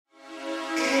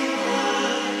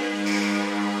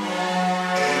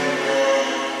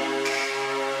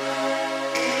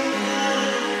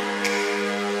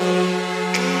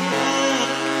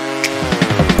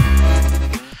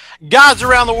Guys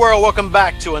around the world, welcome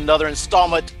back to another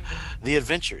installment, The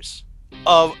Adventures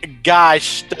of Guy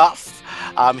Stuff.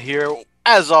 I'm here,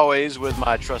 as always, with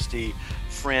my trusty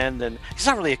friend, and he's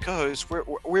not really a co-host.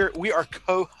 We are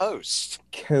co-hosts.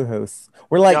 Co-hosts.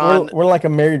 We're like a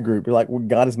married group. We're like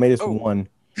God has made us one.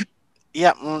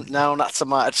 Yeah, no, not so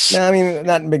much. No, I mean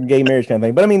not big gay marriage kind of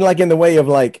thing, but I mean like in the way of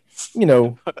like, you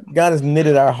know, God has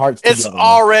knitted our hearts together. It's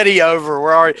already over.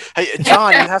 We're already. Hey,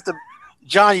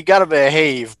 John, you got to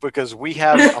behave because we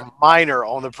have a minor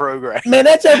on the program. Man,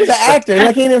 that joke is an actor.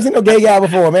 I can't ever seen no gay guy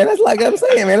before, man. That's like I'm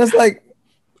saying, man. It's like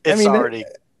already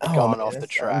gone off the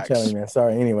tracks. I'm telling you, man.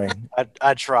 Sorry. Anyway,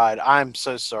 I tried. I'm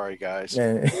so sorry, guys.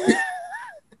 So,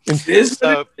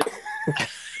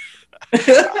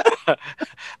 all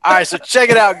right, so check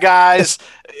it out, guys,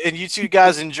 and you two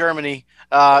guys in Germany.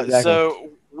 Exactly. So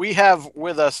we have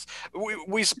with us.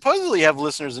 We supposedly have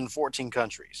listeners in 14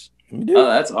 countries. We do. Oh,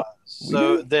 that's awesome.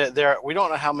 So we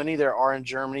don't know how many there are in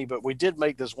Germany, but we did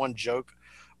make this one joke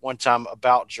one time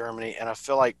about Germany, and I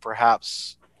feel like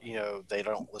perhaps they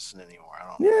don't listen anymore. I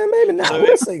don't know. Yeah, maybe not.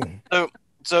 We'll see.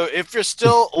 So if you're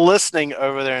still listening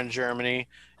over there in Germany,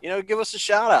 give us a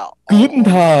shout out. Guten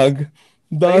Tag.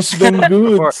 Das bin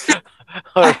gut.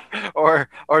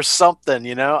 or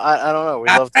something, I don't know. We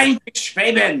love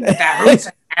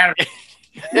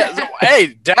yeah, hey,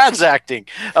 Dad's acting.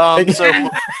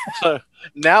 So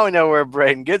now we know where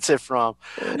Brayden gets it from.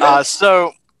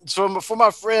 So for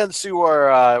my friends who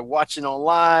are watching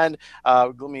online,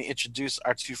 let me introduce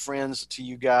our two friends to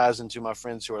you guys and to my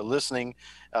friends who are listening.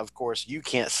 Of course, you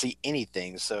can't see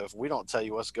anything, so if we don't tell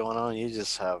you what's going on, you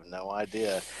just have no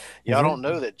idea. Y'all don't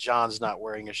know that John's not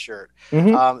wearing a shirt.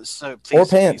 So please, or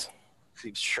pants.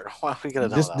 Please, sure. Well, we gotta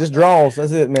know just draws.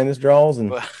 That's it, man. Just draws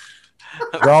and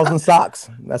draws and socks.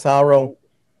 That's how I roll.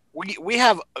 We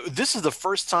have. This is the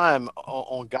first time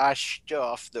on Guy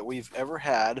Stuff that we've ever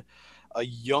had a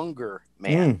younger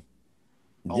man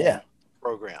on the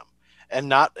program,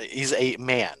 and he's a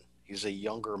man. He's a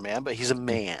younger man, but he's a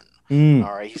man.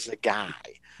 All right, he's a guy.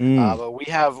 But we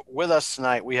have with us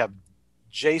tonight, we have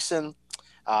Jason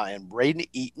and Brayden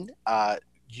Eaton.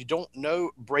 You don't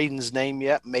know Brayden's name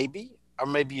yet, maybe, or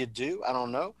maybe you do. I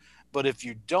don't know. But if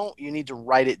you don't, you need to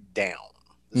write it down.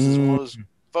 This is one of those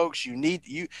folks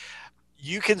you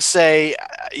can say,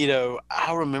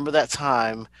 I remember that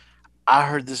time I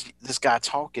heard this guy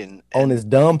talking on his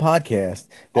dumb podcast.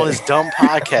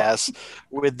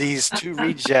 With these two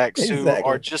rejects who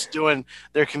are just doing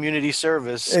their community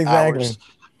service hours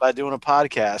by doing a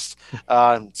podcast.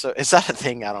 So is that a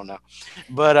thing? I don't know.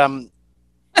 But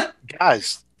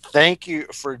guys, thank you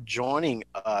for joining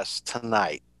us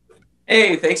tonight.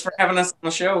 Hey, thanks for having us on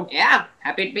the show. Yeah,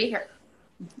 happy to be here.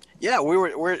 Yeah,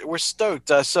 we're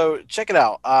stoked. So check it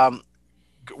out.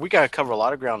 We got to cover a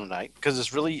lot of ground tonight because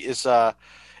it's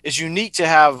unique to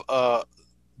have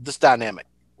this dynamic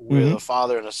with a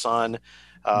father and a son.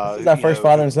 This is our first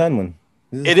father and son one.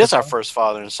 It is our first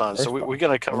father and son. So we're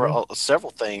going to cover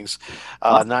several things,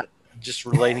 not just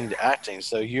relating to acting.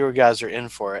 So you guys are in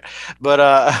for it. But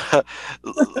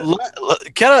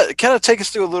kind of take us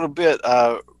through a little bit.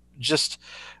 Just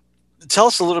tell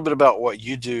us a little bit about what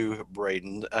you do,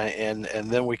 Brayden, and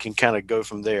then we can kind of go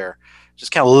from there.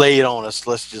 Just kind of lay it on us.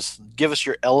 Let's just give us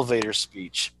your elevator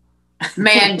speech.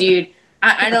 Man, dude,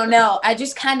 I don't know. I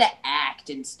just kind of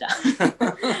act and stuff.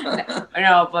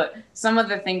 No, but some of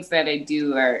the things that I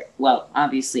do are, well,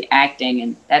 obviously acting,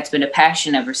 and that's been a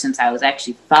passion ever since I was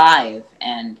actually 5.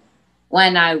 And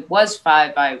when I was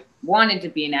 5, I wanted to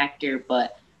be an actor,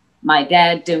 but my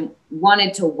dad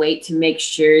wanted to wait to make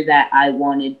sure that I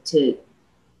wanted to,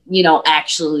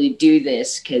 actually do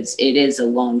this because it is a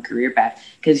long career path.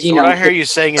 Because what I hear you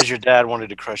saying is your dad wanted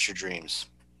to crush your dreams.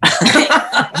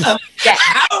 I'm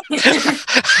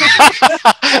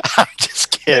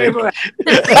just kidding.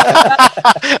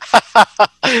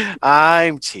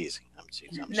 I'm teasing.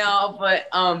 No, but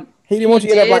he didn't want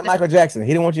you to end up like Michael Jackson. He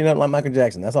didn't want you to end up like Michael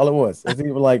Jackson. That's all it was. It's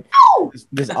even like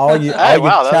just all your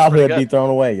childhood be thrown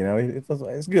away. It's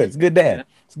good. It's a good dad.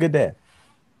 It's a good dad.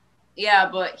 Yeah,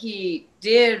 but he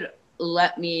did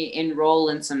let me enroll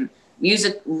in some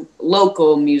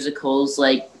local musicals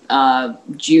like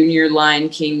Junior Lion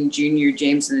King, Junior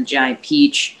James and the Giant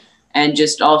Peach, and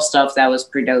just all stuff that was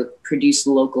produced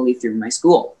locally through my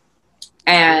school.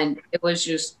 And it was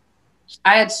just,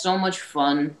 I had so much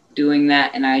fun doing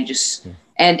that, and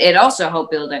and it also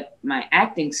helped build up my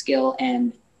acting skill.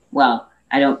 And well,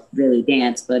 I don't really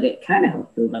dance, but it kind of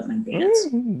helped build up my dance.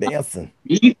 Dancing.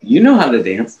 You know how to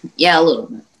dance. Yeah, a little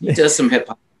bit. He does some hip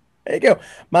hop. There you go.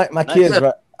 My kids,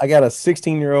 right? I got a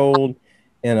 16-year-old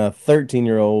and a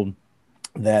 13-year-old,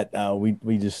 that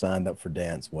we just signed up for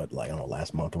dance, I don't know,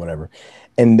 last month or whatever,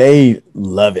 and they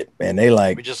love it, man. They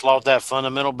like, we just lost that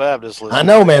fundamental Baptist listener. I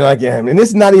know, man. Like, yeah, and this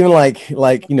is not even like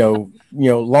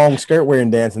long skirt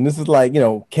wearing dancing. This is like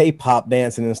K-pop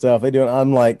dancing and stuff. They doing.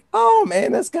 I'm like, oh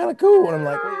man, that's kind of cool. And I'm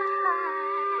like, wait.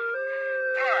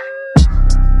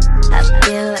 I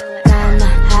feel like I'm the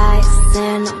highest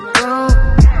in the room.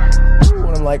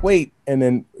 And I'm like, wait, and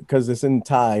then because it's in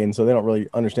Thai, and so they don't really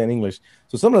understand English.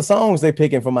 So some of the songs they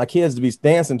picking for my kids to be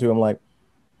dancing to, I'm like,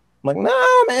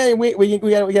 nah, man, we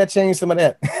gotta change some of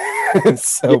that.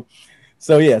 So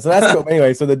yeah, so that's cool.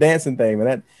 Anyway, so the dancing thing,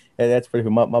 man, that's pretty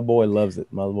cool. My boy loves it.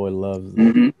 My boy loves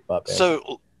it.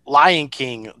 So Lion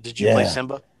King, did you play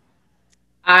Simba?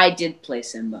 I did play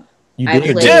Simba. You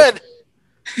did?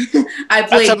 I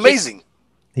played. That's amazing.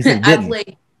 He said didn't. I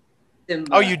played Simba.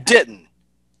 Oh, you didn't?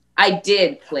 I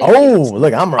did play. Oh,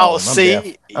 look, I'm wrong. Oh,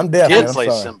 see, I'm deaf. Did play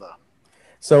Simba.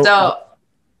 So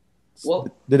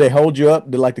did they hold you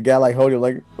up? Did like the guy like hold you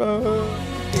like? That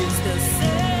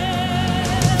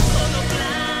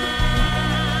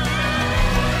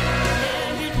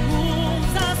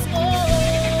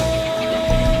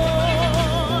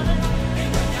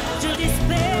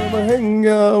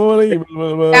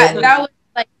was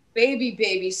like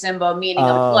baby Simba, meaning a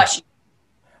plushie.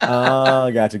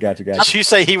 Gotcha. Did you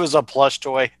say he was a plush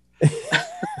toy?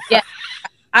 Yeah.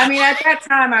 I mean, at that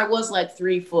time, I was like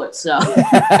 3 foot, so.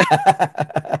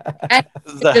 And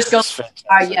just go,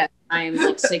 yes, I am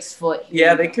like 6 foot.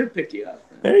 Yeah, they could pick you up.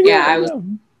 I was.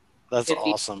 That's 50.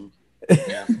 Awesome.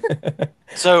 Yeah.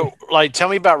 So, like, tell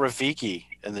me about Rafiki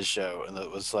in the show. And it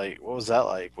was like, what was that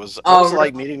like? What was it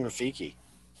like meeting Rafiki?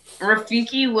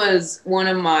 Rafiki was one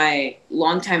of my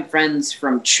longtime friends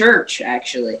from church,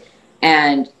 actually.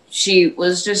 And she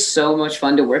was just so much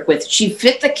fun to work with. She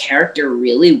fit the character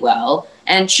really well.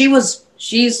 And she's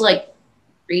like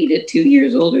 3 to 2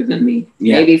 years older than me.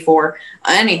 Yeah. Maybe 4.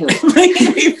 Anywho.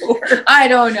 Maybe 4. I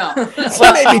don't know.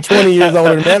 So maybe 20 years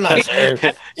older than that.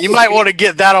 Sure. You might want to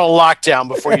get that on lockdown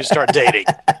before you start dating.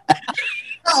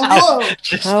 Oh,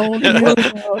 how old are you?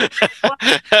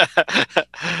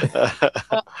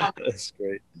 That's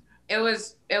great. It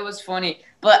was funny.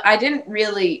 But I didn't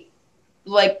really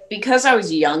because I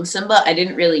was young Simba, I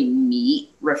didn't really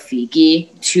meet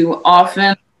Rafiki too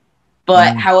often.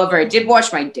 But however, I did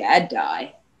watch my dad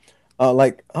die.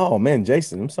 Oh man,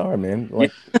 Jason, I'm sorry, man.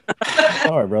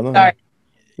 Sorry, brother. Sorry.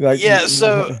 Yeah,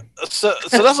 so that's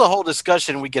a whole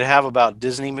discussion we could have about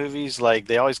Disney movies. Like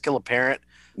they always kill a parent.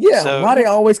 Yeah, so, why are they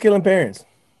always killing parents?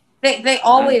 They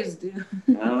always do.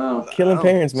 I don't know. Killing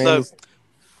parents, man. So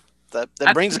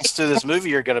that brings us to this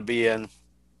movie you're going to be in.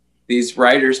 These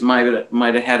writers might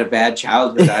have had a bad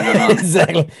childhood. I don't know.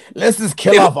 Exactly. Let's just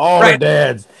kill off all the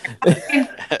dads.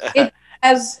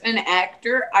 As an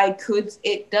actor,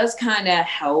 it does kind of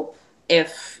help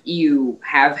if you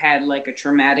have had like a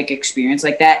traumatic experience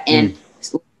like that, and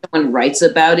someone writes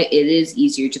about it. It is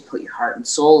easier to put your heart and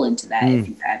soul into that if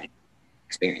you've had an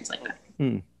experience like that.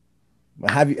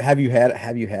 Have you had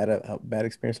a bad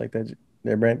experience like that,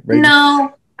 there, Brayden?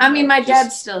 No, I mean my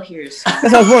dad still hears. That's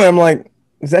what I was wondering. I'm like,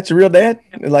 is that your real dad?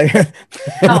 Like,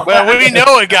 well, we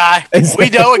know a guy. Exactly.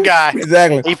 We know a guy.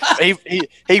 Exactly.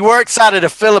 He works out of the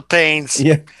Philippines.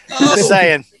 Yeah. Just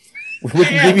saying.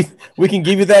 We can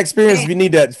give you that experience if you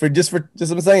need that for just what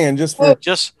I'm saying, just for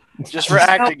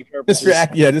acting purposes.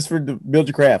 Just for to build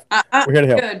your craft. We're here to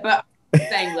help. Good, but I'm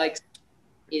saying like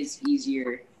is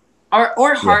easier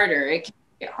or harder. It can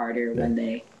get harder when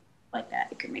they like that.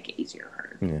 It can make it easier or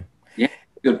harder. Yeah.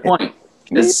 Good point.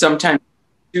 It's sometimes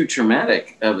too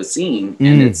traumatic of a scene,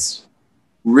 and it's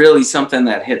really something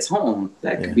that hits home.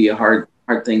 That could be a hard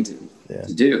thing to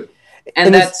do.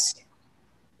 And that's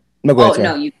no. Go ahead,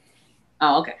 no, you.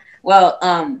 Oh, okay. Well,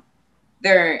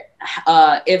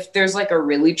 if there's like a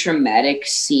really traumatic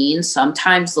scene,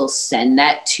 sometimes they'll send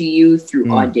that to you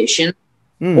through audition,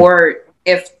 or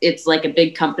if it's like a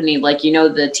big company, like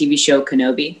the TV show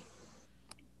Kenobi.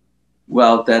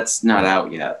 Well, that's not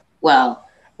out yet. Well.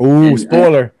 Ooh,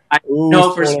 spoiler.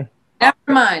 Spoiler. Never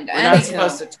mind. We're not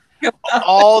supposed to.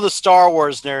 All the Star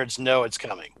Wars nerds know it's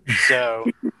coming. So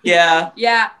yeah,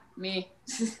 me.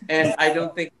 And I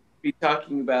don't think we'll be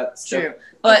talking about stuff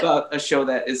about a show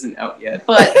that isn't out yet.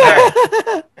 But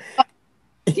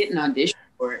get an audition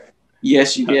for it.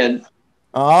 Yes, you did.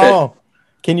 Oh,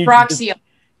 can you proxy?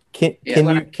 Can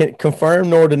you confirm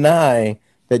nor deny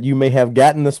that you may have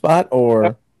gotten the spot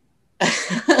or?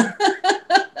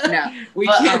 No, we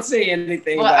can't say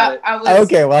anything about it.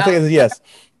 Okay, well, I think it's a yes.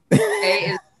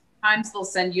 Sometimes they'll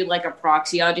send you like a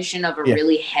proxy audition of a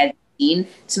really heavy scene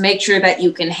to make sure that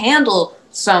you can handle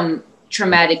some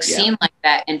traumatic scene like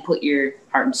that and put your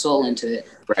heart and soul into it.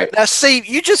 Right. Now, see,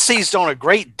 you just seized on a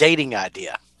great dating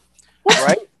idea,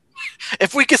 right?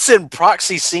 If we could send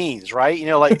proxy scenes, right? You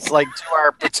know, like to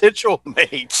our potential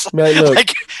mates. Man, look,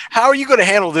 like, how are you going to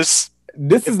handle this?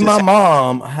 This is my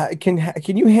mom.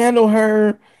 Can you handle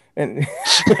her? And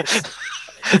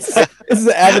this is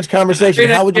an average conversation.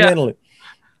 How would you handle it?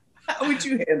 How would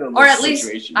you handle or this at least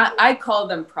situation? I call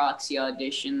them proxy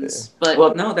auditions. But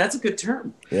well, no, that's a good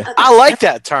term. Yeah. I like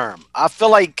that term. I feel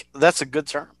like that's a good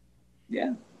term.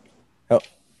 Yeah. Oh.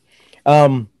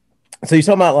 So you're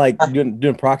talking about like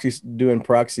doing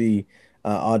proxy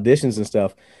auditions and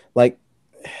stuff. Like,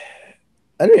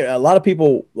 I mean, a lot of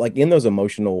people like in those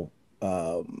emotional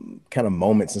kind of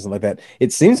moments and stuff like that.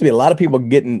 It seems to be a lot of people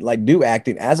getting like do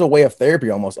acting as a way of therapy,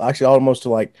 almost to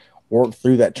like work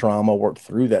through that trauma, work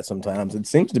through that. Sometimes it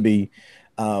seems to be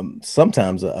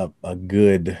sometimes a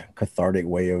good cathartic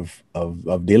way of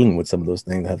dealing with some of those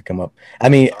things that have come up. I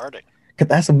mean, cathartic.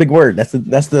 That's a big word. That's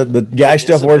the guy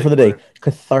stuff word for the day.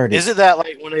 Cathartic. Is it that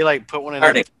like when they like put one of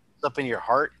them up in your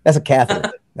heart? That's a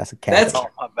catheter. That's a catheter.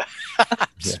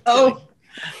 Oh, my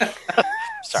bad.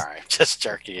 Sorry, just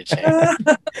jerking a chain.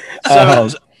 So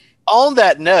on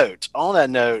that note,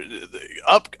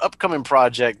 the upcoming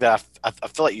project that I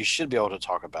feel like you should be able to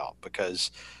talk about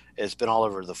because it's been all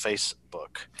over the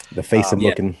Facebook. The face of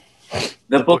looking.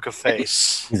 The book of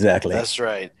face. Exactly. That's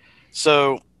right.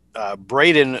 So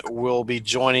Brayden will be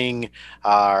joining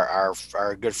our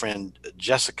good friend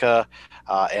Jessica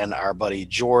and our buddy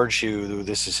George, who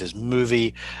this is his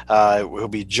movie. We'll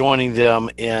be joining them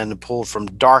in Pulled from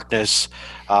Darkness,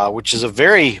 which is a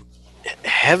very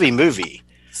heavy movie.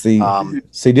 See,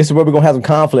 this is where we're gonna have some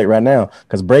conflict right now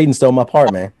because Brayden stole my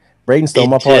part, man. Brayden stole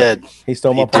my part. He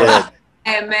stole my part.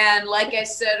 Hey man, like I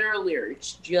said earlier,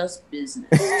 it's just business.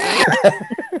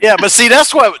 Yeah, but see,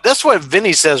 that's what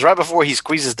Vinny says right before he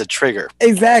squeezes the trigger.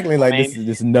 Exactly, like this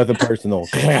is nothing personal.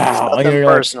 Nothing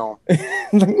personal.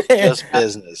 Just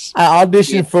business. I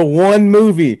auditioned for one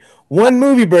movie,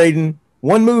 Brayden,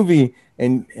 one movie,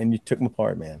 and you took my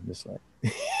part, man. Just like.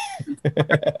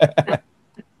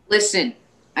 Listen,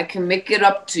 I can make it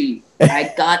up to you.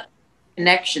 I got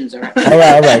connections, all right.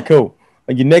 All right, cool.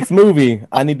 Your next movie,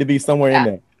 I need to be somewhere in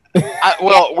there.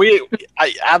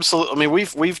 I absolutely. I mean,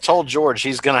 we've told George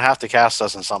he's gonna have to cast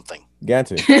us in something. Got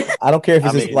to. I don't care if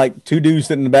it's just like two dudes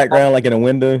sitting in the background, like in a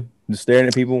window, just staring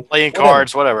at people, playing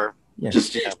cards, whatever. Yeah.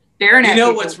 Just staring at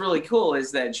people. What's really cool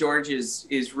is that George is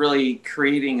really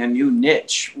creating a new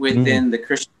niche within the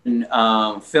Christian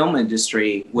film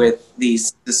industry with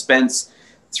these suspense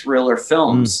thriller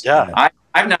films. Yeah,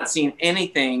 I've not seen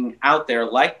anything out there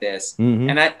like this,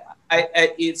 and I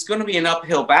it's going to be an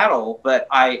uphill battle, but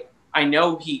I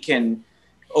know he can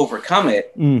overcome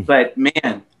it. But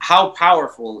man, how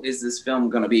powerful is this film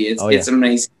going to be? It's an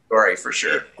amazing story for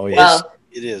sure. Oh yeah, well,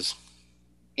 it is.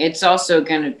 It's also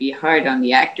going to be hard on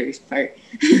the actor's part.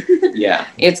 Yeah,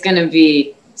 it's going to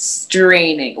be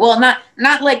straining. Well,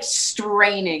 not like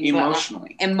straining,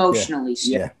 emotionally. But emotionally.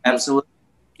 Yeah, absolutely.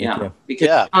 Yeah,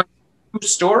 because it's a true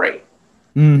story.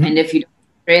 And if you don't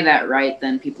portray that right,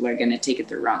 then people are going to take it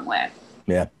the wrong way.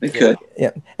 Yeah, it could.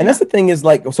 Yeah, and that's the thing is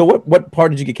like, so what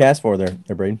part did you get cast for there,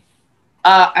 Brayden?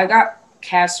 I got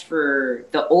cast for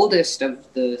the oldest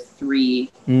of the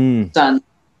three sons,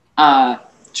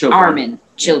 Armin,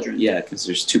 children. Yeah, because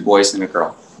there's 2 boys and a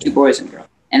girl. 2 boys and a girl,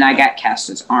 and I got cast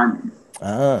as Armin.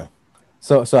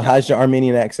 So how's your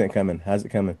Armenian accent coming? How's it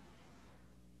coming?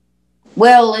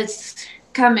 Well, it's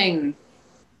coming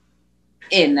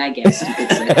in, I guess you could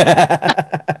say.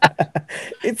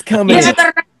 It's coming in.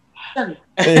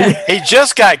 He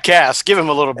just got cast. Give him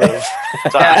a little bit of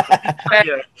time.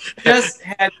 Just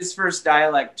had his first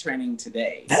dialect training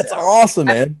today. That's awesome,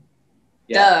 man.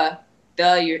 You're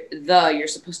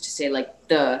supposed to say like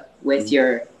the with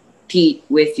your teeth,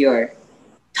 with your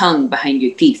tongue behind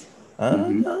your teeth.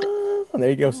 There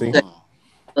you go. See, you're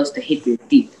supposed to hit your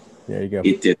teeth. There you go.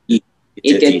 Hit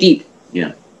your teeth.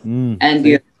 Yeah. And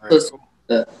you're supposed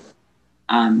to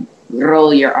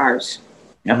roll your R's.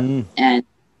 Yep. And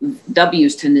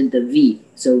W's turned into V.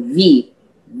 So V.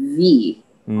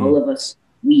 All of us,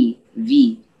 V.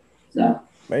 So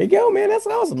there you go, man. That's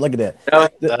awesome. Look at that.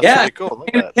 That's really cool.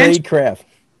 Look at that. Craft.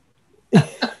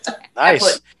 Nice. I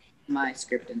put my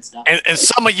script and stuff. And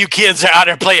some of you kids are out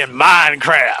there playing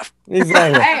Minecraft.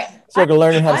 Exactly. So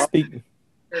learning how to speak.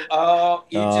 Oh,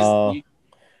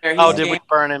 did we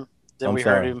burn him? We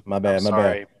heard him. My bad,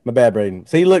 Brayden.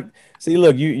 See, look,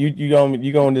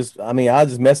 you going just. I mean, I'll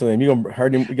just mess with him. You gonna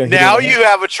hurt him. Now you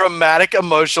have a traumatic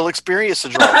emotional experience to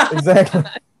draw. Exactly.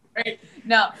 Right.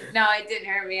 No, it didn't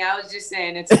hurt me. I was just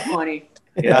saying it's funny.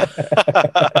 Yeah.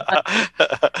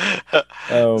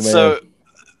 Oh man. So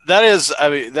that is, I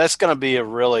mean, that's going to be a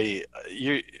really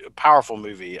powerful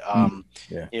movie.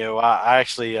 Yeah. You know, I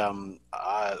actually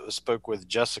I spoke with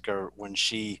Jessica when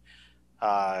she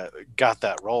got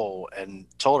that role and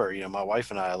told her, you know, my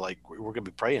wife and I, like, we're going to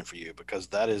be praying for you because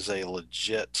that is a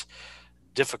legit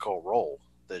difficult role.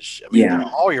 I mean,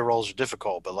 Yeah. all your roles are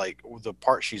difficult, but like the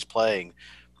part she's playing,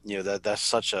 you know, that's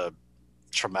such a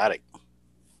traumatic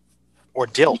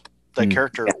ordeal that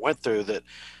character went through that.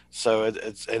 So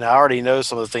it's, and I already know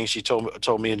some of the things she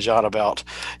told me and John about,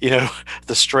 you know,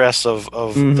 the stress of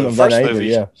the first movie.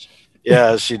 Yeah.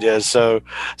 Yeah, she did. So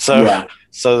Yeah.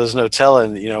 so there's no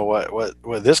telling, you know,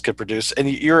 what this could produce. And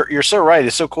you're so right.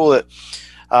 It's so cool that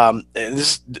and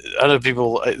this, I know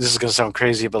people, this is going to sound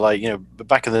crazy, but like, you know,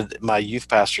 back in my youth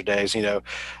pastor days, you know,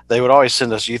 they would always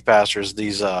send us youth pastors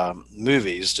these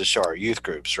movies to show our youth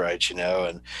groups, right? You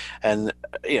know, and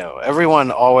you know,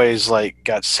 everyone always like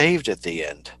got saved at the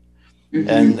end,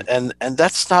 and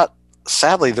that's not,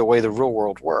 sadly, the way the real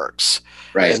world works.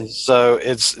 Right. And so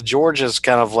it's George is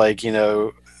kind of like, you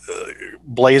know,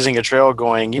 blazing a trail,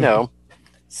 going, you know.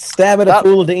 Stabbing a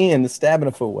fool at the end. Stabbing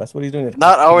a fool. That's what he's doing.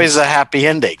 Not always a happy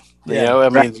ending. You Yeah, know, I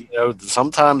mean, you know,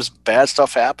 sometimes bad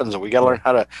stuff happens, and we got to learn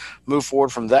how to move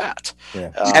forward from that.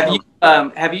 Yeah.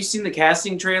 Have you seen the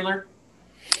casting trailer?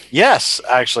 Yes,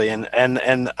 actually, and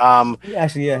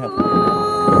actually, yeah.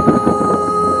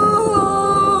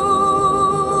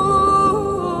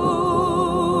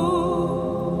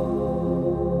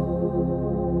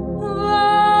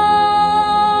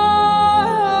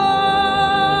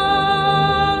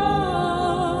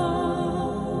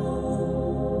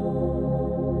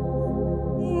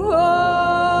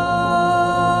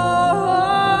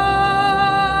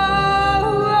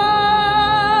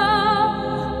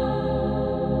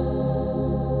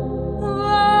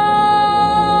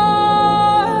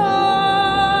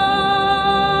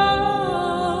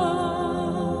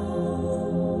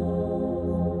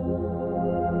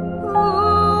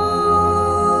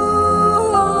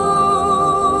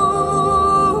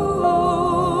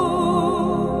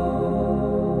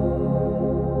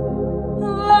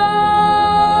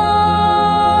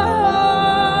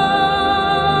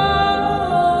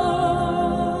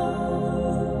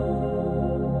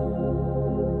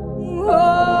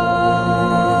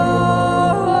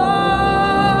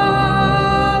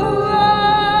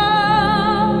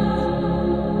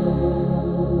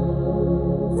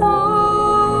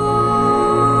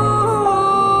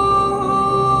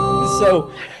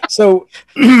 So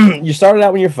you started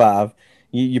out when you're 5.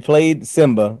 You played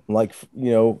Simba, like, you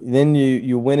know. Then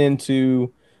you went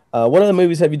into what other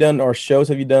movies have you done or shows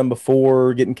have you done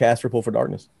before getting cast for Pull for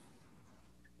Darkness?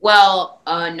 Well,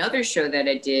 another show that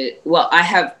I did. Well, I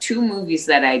have 2 movies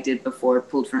that I did before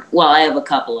Pulled from. Well, I have a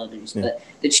couple others, but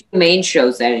the 2 main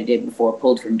shows that I did before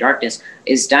Pulled from Darkness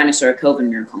is Dinosaur Cove and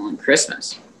Miracle on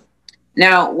Christmas.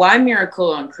 Now, why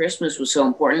Miracle on Christmas was so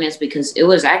important is because it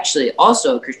was actually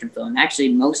also a Christian film. Actually,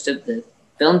 most of the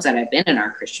films that I've been in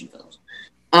are Christian films.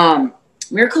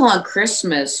 Miracle on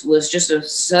Christmas was just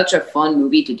such a fun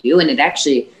movie to do, and it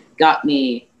actually got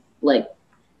me, like,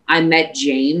 I met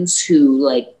James,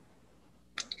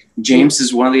 James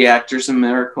is one of the actors in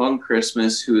Miracle on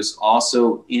Christmas, who is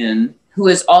also in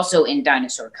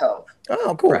Dinosaur Cove.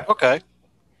 Oh, cool. Right. Okay.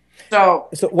 So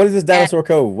what is this Dinosaur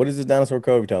Cove? What is this Dinosaur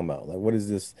Cove you're talking about? Like, what is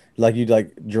this? Like, you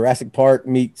like Jurassic Park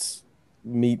meets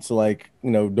like,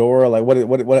 you know, Dora? Like, what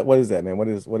is that, man? What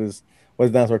is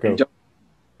Dinosaur Cove? Don't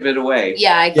give it away.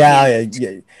 Yeah, I can't.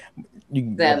 Yeah.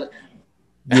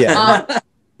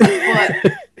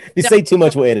 If you say too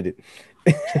much, we'll edit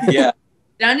it. Yeah.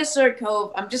 Dinosaur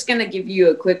Cove, I'm just going to give you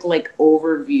a quick, like,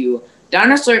 overview.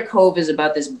 Dinosaur Cove is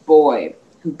about this boy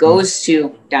who goes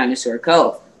to Dinosaur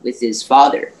Cove with his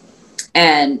father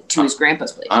and to his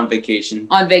grandpa's place. On vacation.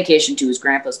 On vacation to his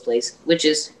grandpa's place, which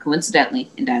is coincidentally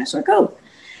in Dinosaur Cove.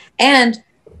 And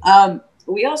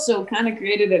we also kind of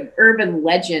created an urban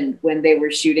legend when they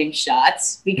were shooting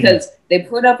shots, because they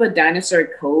put up a Dinosaur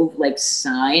Cove, like,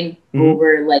 sign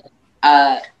over, like,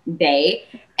 bay,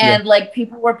 and like,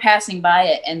 people were passing by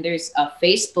it, and there's a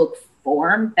Facebook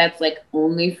forum that's like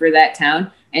only for that town,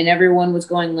 and everyone was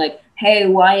going like, hey,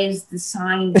 why is the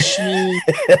sign changed?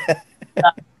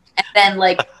 And then,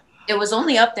 like, it was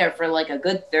only up there for like a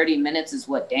good 30 minutes is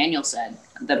what Daniel said,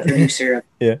 the producer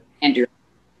of Andrew.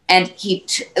 And he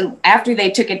after they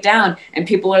took it down, and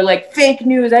people are like, fake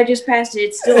news, I just passed it,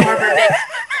 it's still Harbor Bay.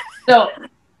 So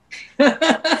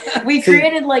we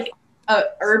created like a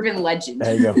urban legend.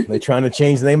 There you go. They're trying to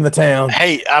change the name of the town.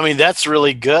 Hey, I mean, that's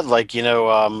really good. Like, you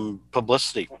know,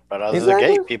 publicity right out of the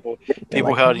gate.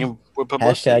 People held him with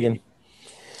publicity. Hashtagging.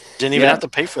 Didn't even have to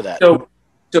pay for that. So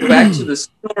back to the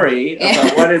story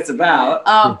about what it's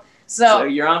about. So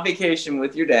you're on vacation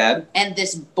with your dad, and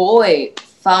this boy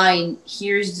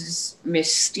hears this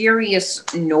mysterious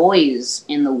noise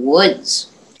in the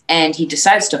woods, and he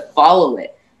decides to follow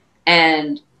it.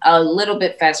 And a little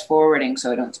bit fast forwarding,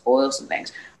 so I don't spoil some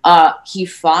things. He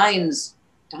finds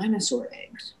dinosaur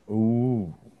eggs.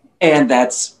 Ooh. And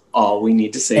that's all we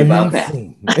need to say about that.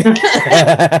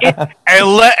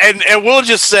 and we'll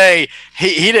just say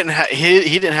he didn't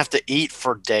have to eat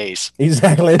for days.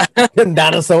 Exactly.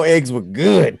 Dinosaur eggs were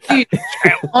good.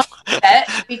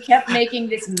 He kept making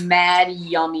this mad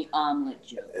yummy omelet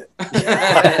joke.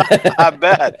 I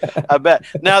bet.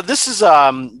 Now this is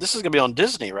gonna be on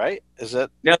Disney, right? Is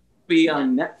it? No, it'll be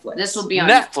on Netflix. This will be on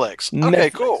Netflix. Okay,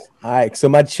 cool. All right, so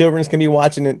my children's can be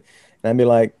watching it, and I'd be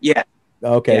like, yeah.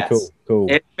 Okay, yes.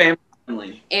 Cool. It's family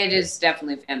friendly. It is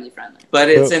definitely family friendly. But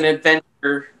it's an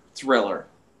adventure thriller.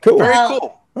 Cool. Very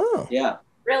cool. Oh. Yeah.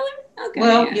 Really? Okay.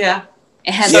 Well, yeah.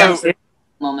 It has some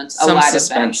moments, a lot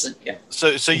suspense. Of yeah.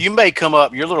 So you may come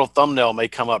up, your little thumbnail may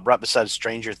come up right beside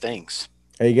Stranger Things.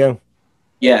 There you go.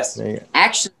 Yes. There you go.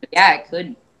 Actually, yeah, it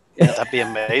could. Yeah, that'd be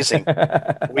amazing.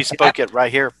 We spoke it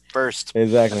right here first.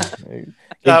 Exactly.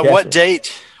 What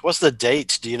date? What's the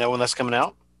date? Do you know when that's coming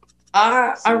out?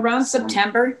 Around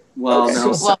September. Well, no.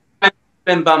 It's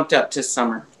been bumped up to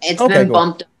summer. It's been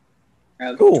bumped up.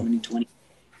 Cool. 2020.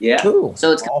 Yeah. Cool.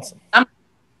 So it's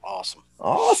Awesome.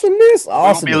 Awesomeness.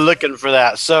 I'll be looking for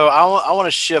that. So I want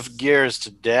to shift gears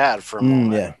to Dad for a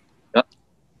moment. Yeah.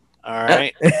 All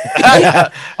right.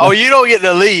 Oh, you don't get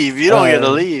to leave. You don't get to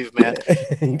leave, man.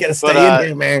 You gotta stay in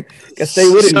here, man. You gotta stay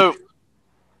with it. So,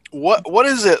 what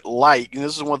is it like? And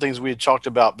this is one of the things we had talked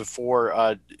about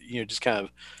before. Just kind of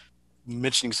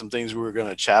mentioning some things we were going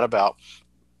to chat about.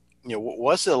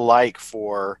 What's it like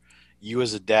for you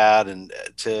as a dad and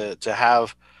to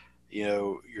have,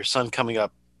 your son coming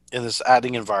up in this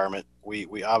acting environment?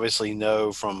 We obviously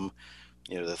know from,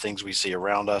 the things we see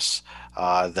around us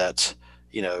that,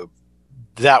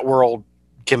 that world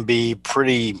can be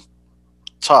pretty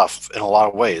tough in a lot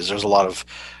of ways. There's a lot of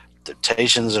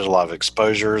temptations. There's a lot of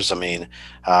exposures. I mean,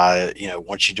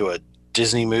 once you do a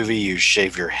Disney movie, you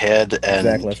shave your head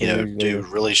and do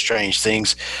really strange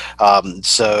things.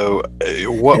 So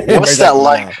what's that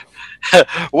like?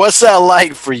 What's that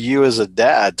like for you as a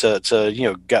dad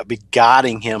to be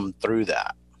guiding him through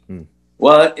that?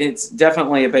 Well, it's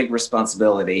definitely a big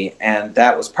responsibility, and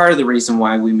that was part of the reason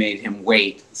why we made him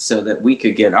wait so that we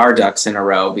could get our ducks in a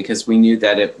row, because we knew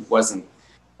that it wasn't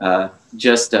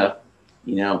just a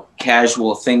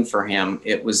casual thing for him.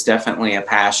 It was definitely a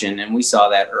passion, and we saw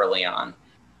that early on.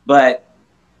 But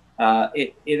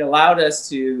it allowed us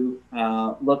to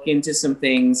look into some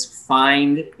things,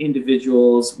 find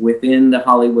individuals within the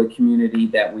Hollywood community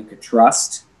that we could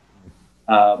trust,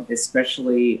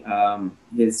 especially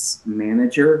his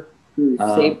manager. Who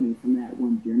saved me from that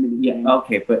one Germany game.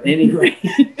 Okay, but anyway.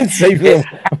 Save him.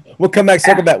 We'll come back,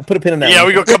 circle back, put a pin in that. Yeah,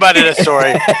 we're going to come back to that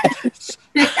story.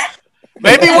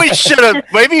 Maybe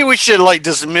we should like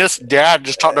dismiss Dad.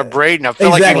 Just talk to Brayden. I feel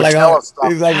like he would tell us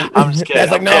stuff. Exactly. I'm just kidding.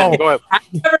 That's like, no. Go ahead. I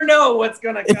never know what's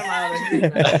gonna come out of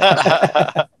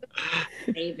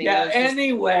it. Yeah.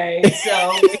 Anyway,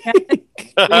 so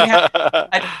we have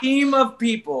a team of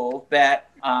people that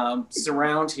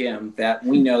surround him that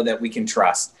we know that we can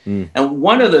trust. And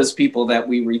one of those people that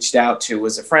we reached out to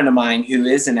was a friend of mine who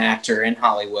is an actor in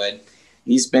Hollywood.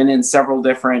 He's been in several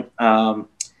different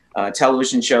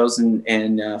television shows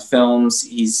and films.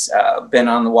 He's been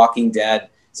on The Walking Dead.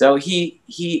 So he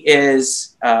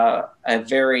is a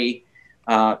very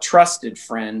trusted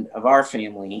friend of our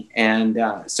family. And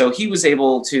so he was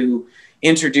able to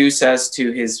introduce us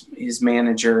to his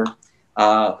manager,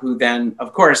 who then,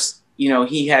 of course,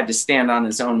 he had to stand on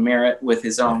his own merit with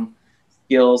his own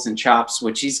skills and chops,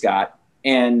 which he's got.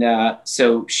 And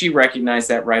so she recognized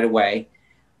that right away.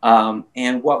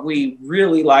 And what we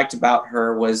really liked about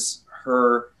her was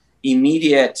her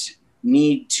immediate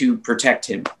need to protect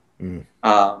him,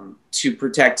 to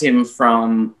protect him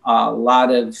from a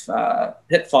lot of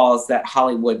pitfalls that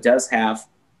Hollywood does have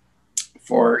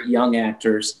for young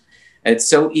actors. It's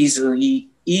so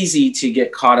easy to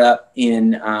get caught up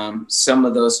in some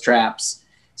of those traps.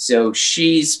 So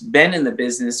she's been in the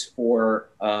business for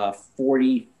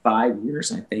 45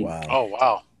 years, I think. Wow. Oh,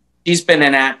 wow. She's been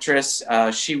an actress.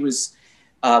 She was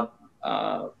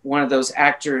one of those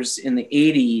actors in the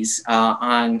 80s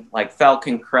on like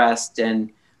Falcon Crest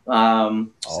and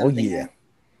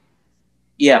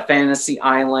Fantasy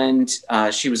Island.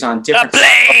 She was on different. The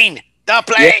plane. Yeah.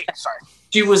 Sorry.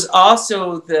 She was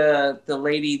also the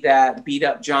lady that beat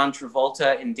up John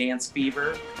Travolta in Dance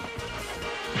Fever.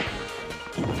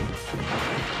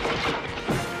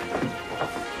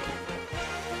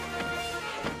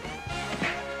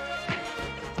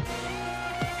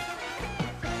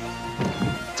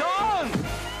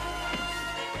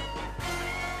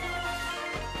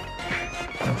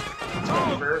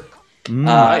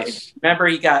 Nice. Remember,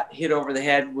 he got hit over the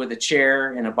head with a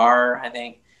chair in a bar, I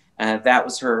think. That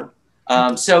was her.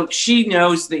 So she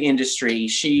knows the industry.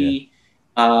 She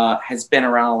has been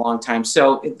around a long time.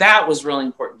 So that was really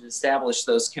important to establish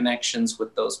those connections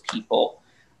with those people.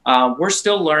 We're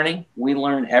still learning. We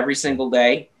learn every single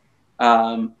day.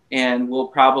 And we'll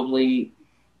probably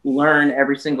learn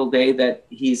every single day that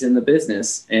he's in the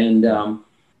business. And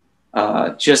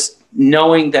just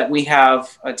knowing that we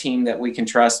have a team that we can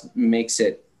trust makes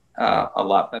it a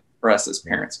lot better for us as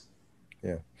parents.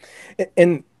 Yeah.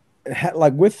 And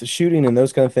like with the shooting and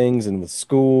those kind of things, and with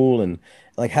school, and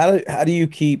like how do you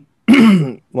keep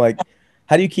like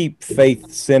how do you keep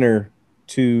faith center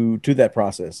to that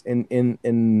process,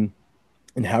 and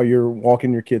how you're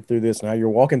walking your kid through this, and how you're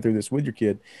walking through this with your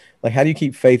kid? Like, how do you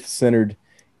keep faith centered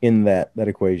in that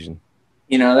equation?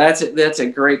 That's a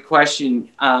great question.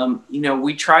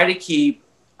 We try to keep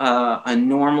a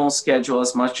normal schedule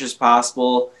as much as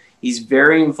possible. He's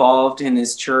very involved in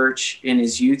his church, in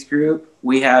his youth group.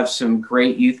 We have some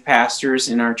great youth pastors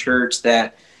in our church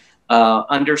that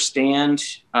understand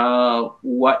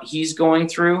what he's going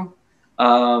through,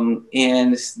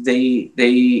 and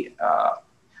they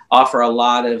offer a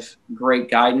lot of great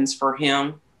guidance for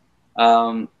him.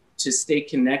 To stay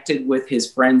connected with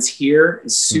his friends here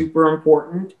is super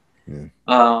important,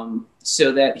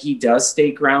 so that he does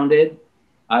stay grounded.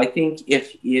 I think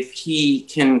if he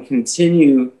can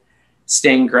continue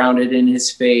staying grounded in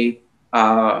his faith,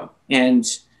 and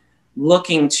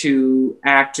looking to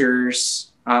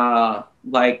actors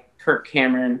like Kirk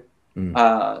Cameron,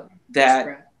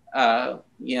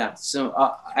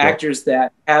 actors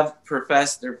that have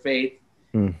professed their faith,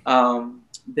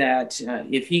 that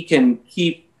if he can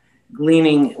keep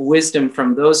gleaning wisdom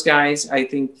from those guys, I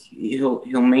think he'll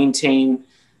maintain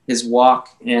his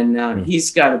walk, and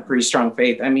he's got a pretty strong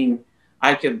faith. I mean,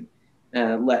 I could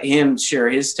let him share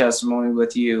his testimony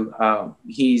with you.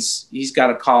 He's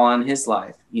got a call on his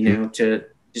life, to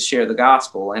share the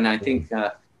gospel, and I think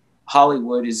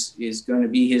Hollywood is going to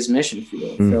be his mission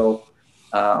field. So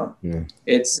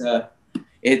it's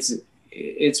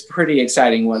pretty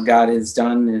exciting what God has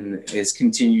done and is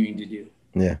continuing to do.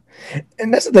 Yeah.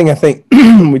 And that's the thing I think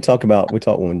we talk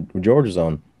when George is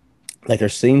on, like there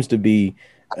seems to be,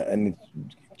 and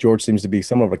George seems to be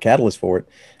somewhat of a catalyst for it,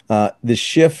 the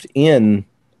shift in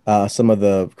some of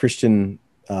the Christian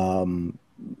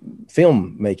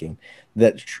film making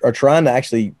that are trying to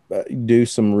actually do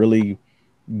some really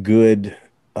good,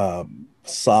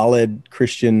 solid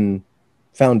Christian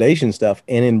foundation stuff,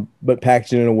 but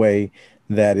packaged in a way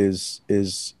that is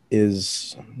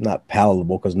not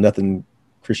palatable, because nothing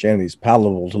Christianity is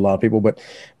palatable to a lot of people, but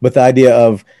the idea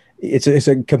of it's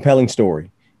a compelling story,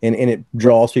 and it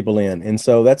draws people in, and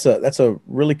so that's a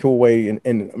really cool way,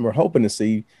 and we're hoping to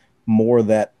see more of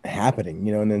that happening,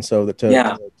 and then so that to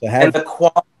have and the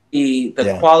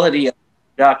quality of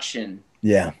production,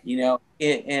 and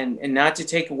not to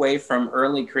take away from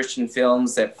early Christian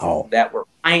films that were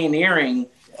pioneering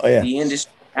the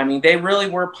industry. I mean, they really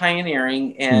were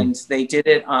pioneering, and they did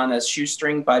it on a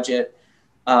shoestring budget.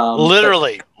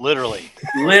 Literally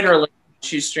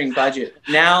shoestring budget.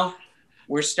 Now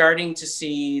we're starting to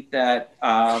see that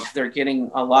they're getting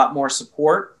a lot more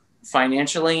support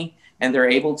financially, and they're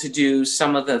able to do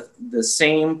some of the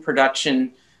same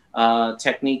production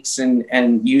techniques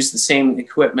and use the same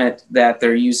equipment that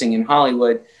they're using in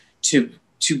Hollywood to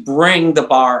bring the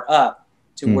bar up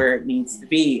to where it needs to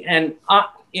be. And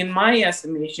in my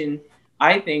estimation,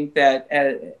 I think that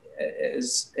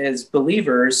as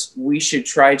believers, we should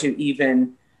try to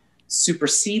even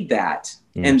supersede that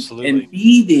and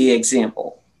be the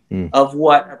example of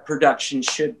what a production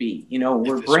should be.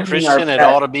 We're bringing Christian, it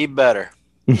ought to be better.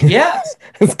 Yes.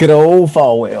 It's good old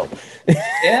Falwell.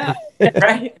 Yeah,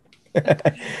 right.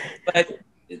 But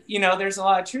there's a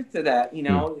lot of truth to that.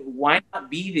 Why not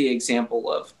be the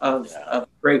example of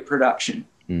great production?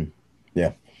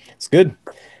 Yeah, it's good.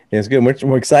 It's good.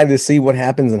 We're excited to see what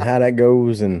happens and how that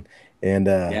goes, and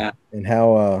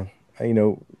how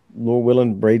Lord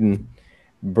willing, Brayden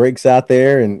breaks out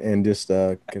there and just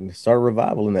can start a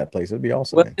revival in that place. It'd be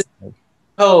awesome.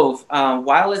 Cove,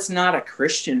 while it's not a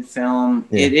Christian film,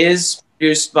 it is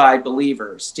produced by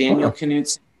believers. Daniel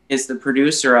Knutson is the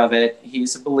producer of it.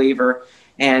 He's a believer.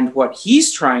 And what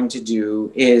he's trying to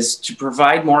do is to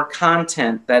provide more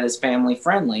content that is family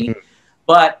friendly,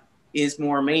 but is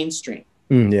more mainstream.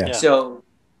 So,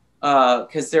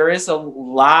 because there is a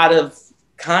lot of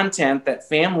content that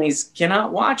families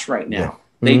cannot watch right now.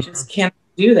 They just can't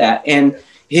do that. And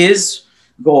his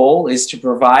goal is to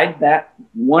provide that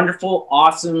wonderful,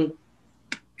 awesome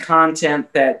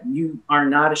content that you are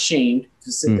not ashamed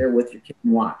to sit there with your kid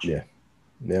and watch.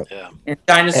 Yep. Yeah. And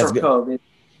Dinosaur Cove.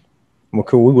 Well,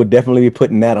 cool. We will definitely be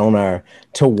putting that on our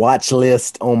to watch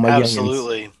list on my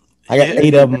Absolutely. youngins. I got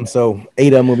 8 of them, so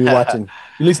 8 of them will be watching.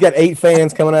 You at least got 8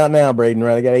 fans coming out now, Brayden,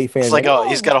 right? I got 8 fans. It's like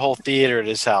he's got a whole theater at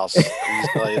his house.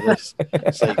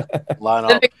 It's like line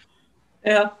up.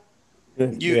 Yeah.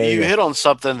 You hit on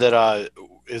something that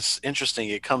is interesting.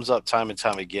 It comes up time and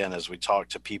time again as we talk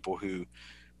to people who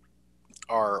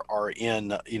are in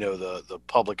the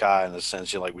public eye, in a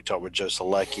sense. Like we talked with Joe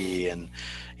Selecki and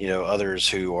others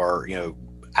who are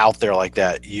out there like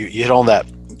that. You hit on that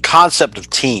concept of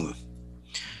team.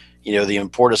 The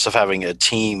importance of having a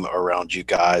team around you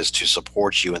guys to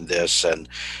support you in this, and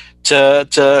to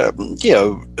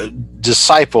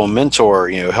disciple, mentor,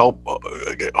 help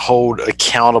hold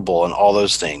accountable, and all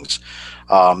those things.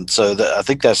 So I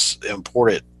think that's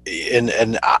important,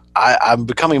 and I'm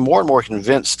becoming more and more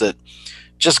convinced that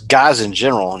just guys in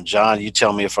general. And John, you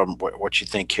tell me if I'm what you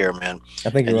think here, man. I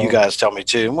think and you guys tell me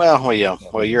too. Well,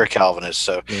 you're a Calvinist,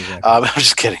 so exactly. I'm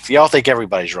just kidding. Y'all think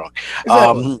everybody's wrong.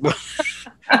 Exactly.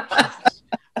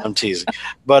 I'm teasing,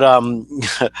 but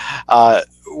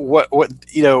what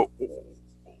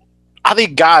I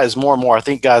think guys more and more. I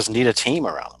think guys need a team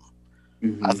around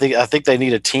them. Mm-hmm. I think they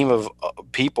need a team of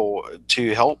people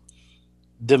to help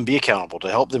them be accountable, to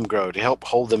help them grow, to help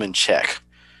hold them in check.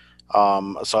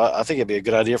 So I think it'd be a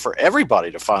good idea for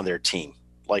everybody to find their team,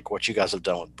 like what you guys have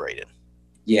done with Brayden.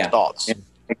 Yeah, thoughts? Yeah,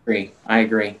 I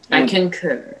agree. I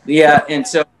concur. Yeah, and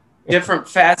so different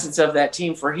facets of that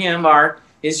team for him are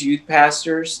his youth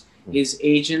pastors, his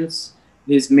agents,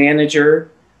 his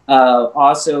manager,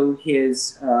 also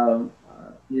his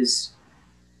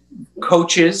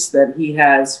coaches that he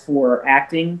has for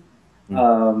acting,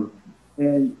 and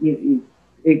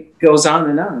it goes on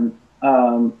and on.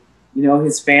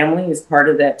 His family is part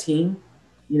of that team.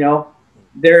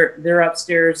 They're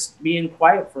upstairs being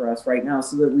quiet for us right now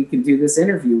so that we can do this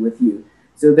interview with you.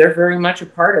 So they're very much a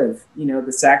part of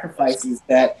the sacrifices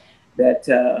that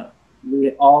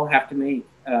we all have to make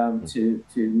to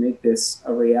make this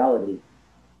a reality.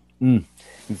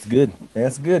 It's good.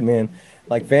 That's good, man.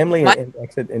 Like family and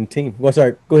like I said, and team. Well,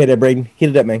 sorry. Go ahead, Brayden.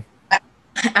 Hit it up, man.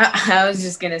 I was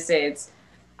just gonna say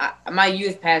my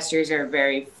youth pastors are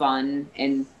very fun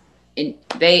and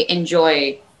they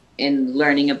enjoy in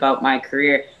learning about my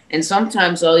career. And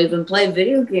sometimes I'll even play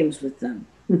video games with them,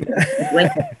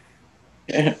 like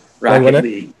Rocket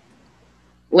League.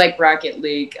 Like Rocket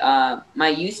League. My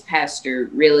youth pastor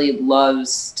really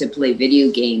loves to play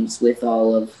video games with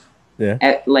all of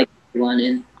everyone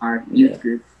in our youth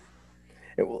group.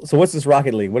 So what's this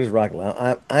Rocket League? What is Rocket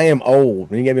League? I am old.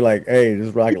 And you gotta be like, hey, this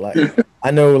is Rocket League.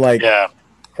 I know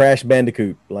Crash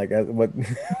Bandicoot. Like what?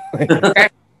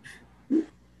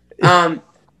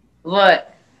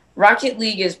 But Rocket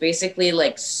League is basically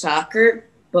like soccer,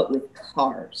 but with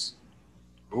cars.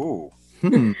 Ooh.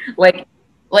 Like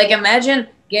imagine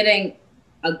getting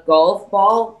a golf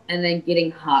ball and then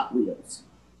getting Hot Wheels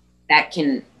that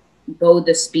can go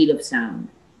the speed of sound.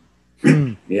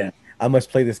 Yeah. I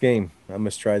must play this game. I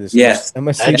must try this. Yes.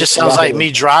 It just sounds like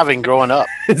me driving growing up.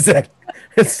 Exactly.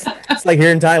 It's like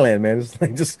here in Thailand, man. It's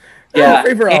like just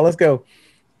free for all. Let's go.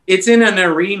 It's in an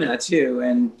arena too,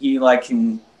 and you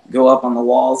can go up on the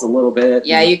walls a little bit.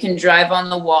 Yeah, you can drive on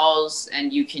the walls,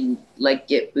 and you can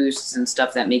get boosts and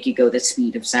stuff that make you go the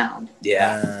speed of sound.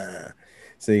 Yeah.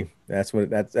 See, that's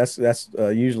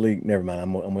usually. Never mind.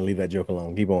 I'm gonna leave that joke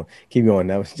alone. Keep going.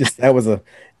 That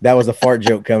was a fart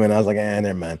joke coming. I was like,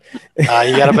 never mind. You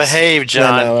gotta behave,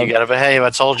 John. You gotta behave. I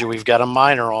told you we've got a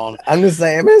minor on. I'm just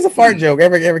saying. I mean, it's a fart joke.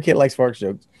 Every kid likes fart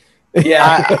jokes.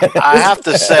 Yeah, I have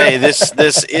to say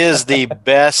this is the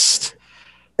best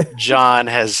John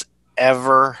has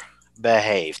ever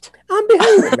behaved. I'm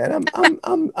behaving, man.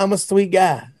 I'm a sweet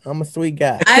guy.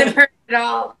 I've heard it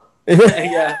all.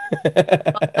 Yeah.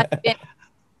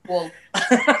 What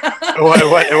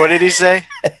did he say?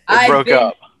 It broke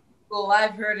up. Well,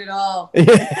 I've heard it all.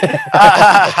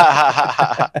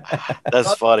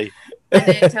 That's funny. I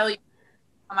didn't tell you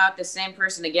I'm out the same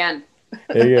person again.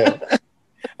 There you go.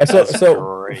 So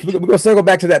we're gonna circle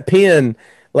back to that pen.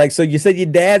 Like, so you said your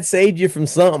dad saved you from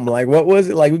something. Like, what was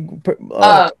it? Like,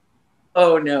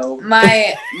 oh no,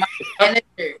 my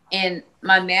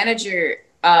manager.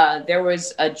 There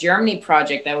was a Germany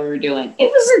project that we were doing.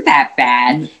 It wasn't that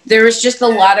bad. There was just a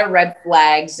lot of red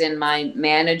flags, and my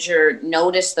manager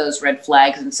noticed those red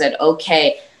flags and said,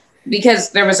 "Okay,"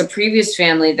 because there was a previous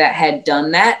family that had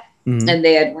done that, and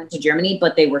they had went to Germany,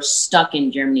 but they were stuck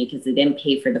in Germany because they didn't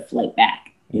pay for the flight back.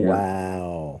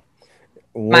 Wow.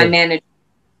 My manager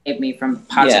saved me from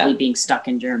possibly being stuck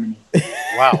in Germany.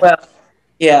 Wow. Well,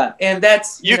 yeah, and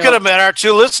that's you could have met our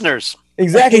 2 listeners.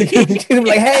 Exactly.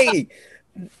 Like, hey,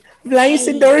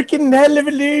 Lyson Dorkin,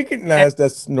 no,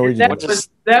 that's Norwegian. What does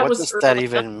that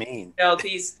even mean? You know,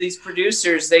 these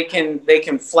producers, they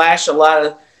can flash a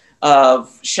lot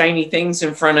of shiny things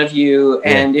in front of you,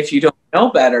 and if you don't know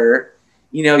better,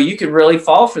 you know, you could really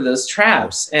fall for those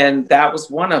traps. And that was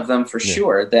one of them for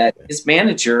sure. That his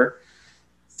manager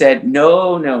said,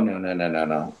 no.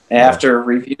 After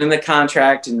reviewing the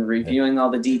contract and reviewing all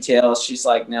the details, she's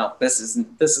like, no, this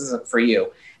isn't for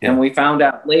you. And we found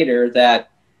out later that,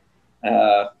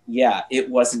 it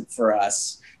wasn't for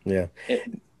us. Yeah.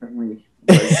 It certainly was.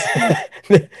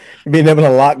 Being able to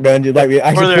lock gun, you'd like be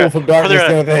actually pull from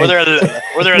darkness.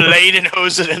 Were there a Leyden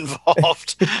hose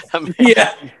involved? I mean,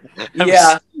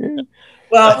 yeah.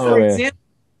 Well, for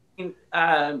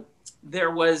example,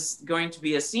 there was going to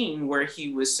be a scene where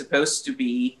he was supposed to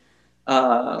be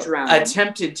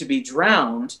attempted to be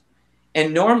drowned.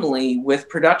 And normally with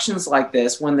productions like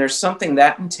this, when there's something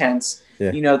that intense,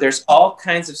 you know, there's all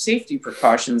kinds of safety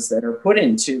precautions that are put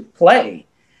into play.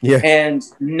 Yeah. And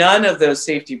none of those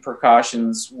safety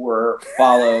precautions were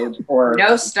followed, or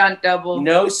no stunt double,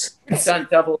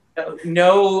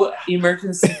 no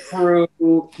emergency crew,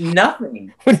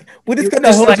 nothing. We're just going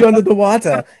to hold you under the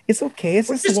water. It's okay. It's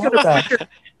just water.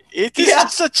 It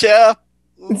is such a...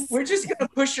 We're just going to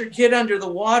push your kid under the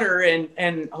water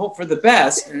and hope for the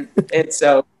best. And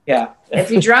so, yeah. If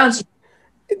he drowns...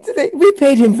 We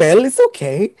paid him well. It's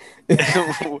okay.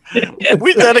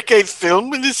 We dedicate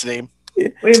film with his name.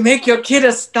 We make your kid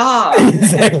a star.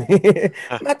 Exactly.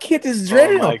 My kid is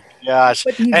drowned. Oh my gosh.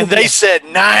 And they said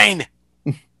 9.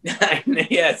 9,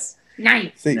 yes.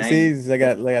 9. See, I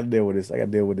got to deal with this. I got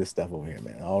to deal with this stuff over here,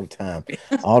 man. All the time.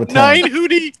 9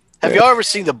 Hootie. Have y'all ever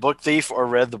seen The Book Thief or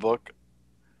read the book?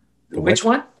 Which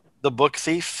one? The Book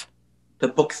Thief. The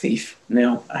Book Thief.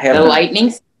 No, I haven't. The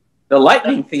Lightning. The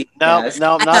Lightning Thief. No, yes.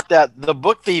 no, not that. The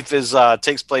Book Thief is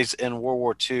takes place in World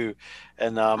War II,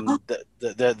 and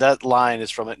that line is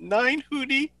from it. 9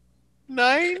 Hootie,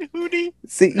 9 Hootie.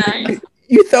 See,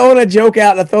 you throwing a joke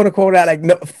out and throwing a quote out like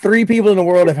 3 people in the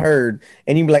world have heard,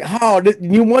 and you be like, oh,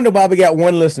 you wonder why we got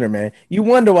 1 listener, man. You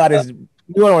wonder why this.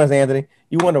 You wonder why this, Anthony.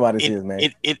 You wonder why this is, man.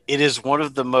 It is one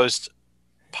of the most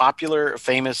popular,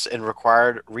 famous, and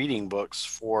required reading books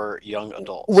for young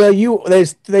adults. Well,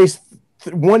 there's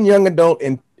 1 young adult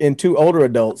and 2 older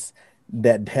adults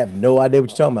that have no idea what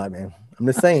you're talking about, man. I'm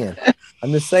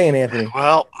just saying, Anthony.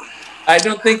 Well, I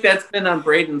don't think that's been on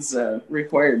Brayden's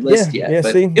required list yet. Yeah,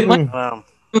 but see? It might,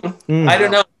 I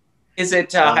don't know. Is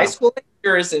it high school age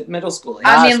or is it middle school age?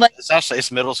 I mean, like,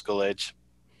 it's middle school age.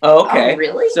 Oh, okay. Oh,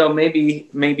 really? So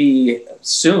maybe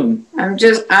soon. I'm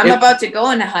about to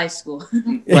go into high school.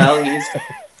 Well, he's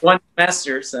 1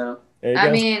 semester, so.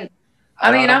 I mean,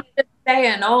 I'm just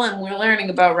saying, all I'm learning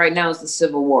about right now is the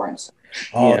Civil War and stuff.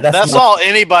 Oh, yeah, that's all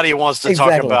anybody wants to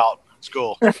talk about in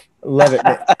school. Love it.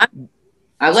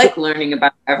 I like learning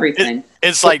about everything.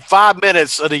 It's like 5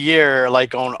 minutes of the year,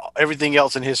 like on everything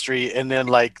else in history, and then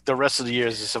like the rest of the year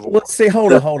is the Civil War. Let's see.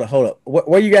 Hold up.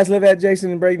 Where you guys live at,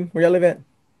 Jason and Brayden? Where y'all live at?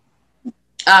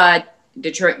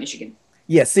 Detroit, Michigan.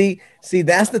 Yeah. See,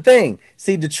 that's the thing.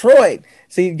 See, Detroit.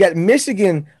 See, you got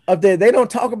Michigan up there. They don't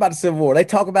talk about the Civil War. They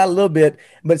talk about it a little bit,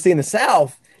 but see, in the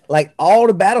South, like all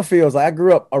the battlefields, I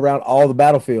grew up around all the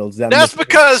battlefields. That's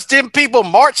because them people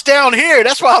march down here.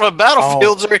 That's why all the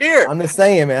battlefields are here. I'm just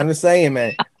saying,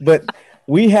 man. But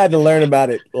we had to learn about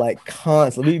it like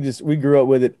constantly. We grew up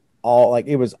with it all. Like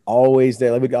it was always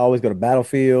there. Like we'd always go to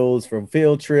battlefields for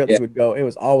field trips. We'd go. It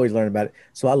was always learning about it.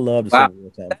 So I love the Civil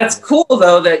War time. That's cool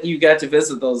though that you got to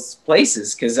visit those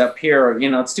places because up here,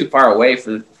 you know, it's too far away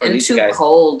for these too guys.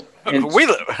 Cold. And we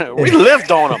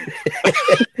lived on them.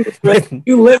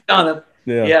 You lived on them.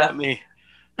 Yeah. I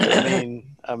mean.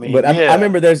 But I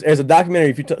remember there's a documentary.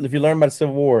 If you learn about the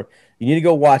Civil War, you need to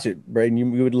go watch it, Brayden.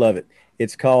 You would love it.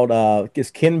 It's called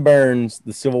it's Ken Burns'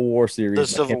 The Civil War series. The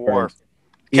Civil War.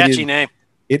 Catchy name.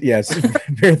 Yes,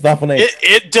 very thoughtful name.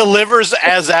 It delivers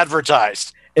as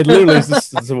advertised. It literally is the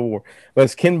Civil War. But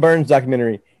it's Ken Burns'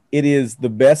 documentary. It is the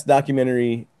best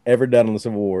documentary ever done on the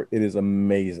Civil War. It is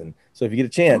amazing. So if you get a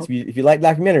chance, if you like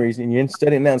documentaries and you're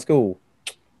studying now in school,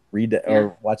 read that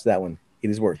or watch that one. It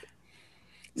is worth it.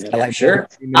 Yeah, I like sure.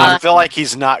 I feel like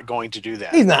he's not going to do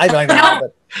that. He's not. I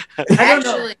don't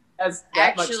Actually,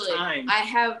 much time.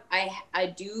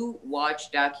 I do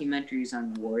watch documentaries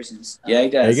on wars and stuff. Yeah, he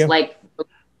does. Like,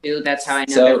 that's how I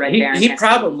know So that Red Baron. he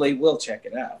probably will check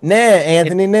it out. Nah,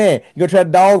 Anthony, nah. You go try to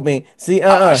dog me. See, he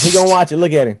gonna watch it.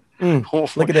 Look at him.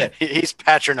 Look at that. He's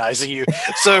patronizing you.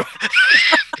 So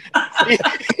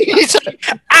he's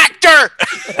an actor.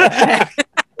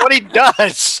 What he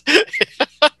does.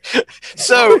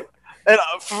 So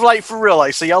And for real,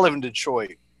 like, so y'all live in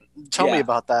Detroit. Tell me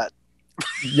about that.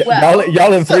 Y'all live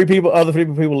other 3 people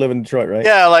live in Detroit, right?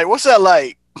 Yeah, like, what's that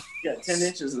like? Got 10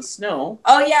 inches of snow.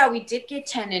 Oh yeah, we did get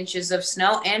 10 inches of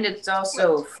snow, and it's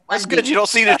also that's good. You don't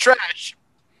see the trash.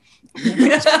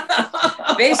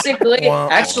 Basically,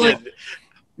 actually,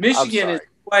 Michigan is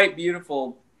quite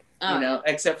beautiful.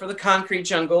 Except for the concrete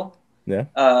jungle.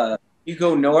 Yeah. You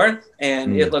go north,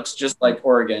 and it looks just like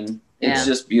Oregon. It's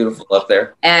just beautiful up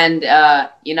there. And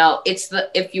it's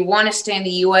if you want to stay in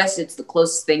the U.S., it's the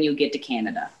closest thing you get to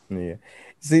Canada. Yeah.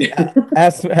 See,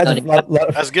 that's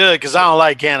good because I don't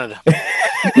like Canada.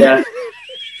 Yeah.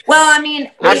 Well, I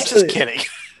mean, I'm just kidding.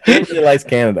 He really likes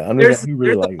Canada. There's a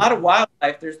lot of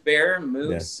wildlife. There's bear and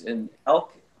moose and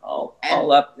elk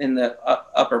all up in the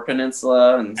Upper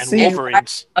Peninsula and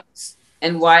wolverines.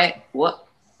 And why? What?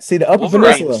 See the Upper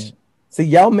Peninsula. See,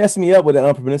 y'all mess me up with that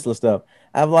Upper Peninsula stuff.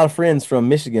 I have a lot of friends from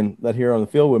Michigan that are here on the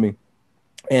field with me,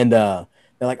 and they're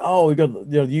like, "Oh, we go to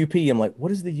the UP." I'm like,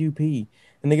 "What is the UP?"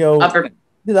 And they go, the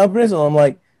Upper Peninsula. I'm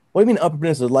like, "What do you mean Upper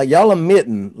Peninsula? Like y'all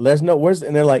admitting there's no where's?"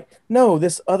 And they're like, "No,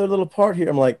 this other little part here."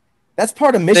 I'm like, "That's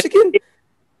part of Michigan."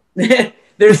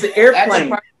 There's the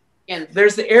airplane.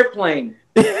 There's the airplane.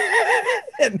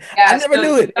 I never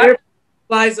knew it.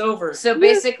 Flies over. So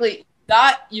basically,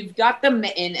 you've got the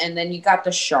mitten, and then you got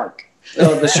the shark.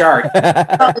 Oh, the shark.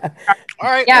 All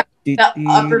right. Yeah, the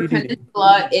Upper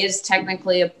Peninsula is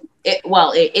technically it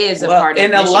is a part of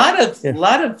and Michigan. a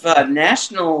lot of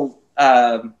national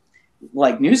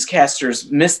like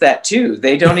newscasters miss that too.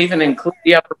 They don't even include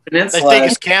the Upper Peninsula. They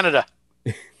think it's Canada.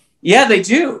 Yeah, they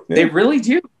do. Yeah. They really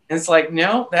do. And it's like,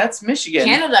 no, that's Michigan.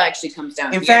 Canada actually comes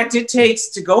down. In fact, it takes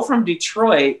to go from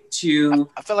Detroit to.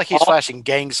 I feel like he's flashing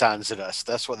gang signs at us.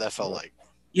 That's what that felt like.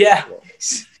 Yeah.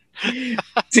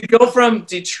 To go from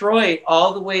Detroit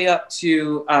all the way up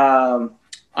to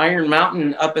Iron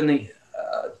Mountain, up in the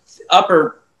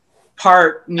upper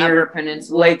part near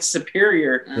Lake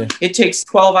Superior, it takes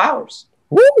 12 hours.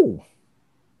 Woo!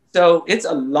 So it's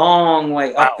a long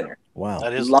way up there. Wow,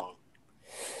 that is long.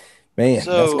 Man,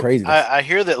 that's crazy. I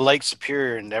hear that Lake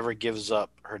Superior never gives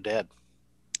up her dead.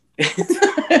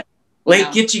 Lake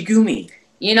Gitchigumi.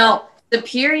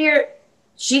 Superior.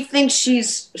 She thinks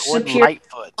she's Gordon superior.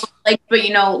 Lightfoot.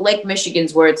 But Lake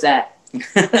Michigan's where it's at.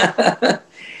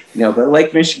 No, but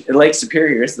Lake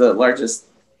Superior is the largest.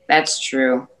 That's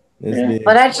true. Yeah.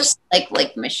 But I just like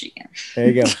Lake Michigan. There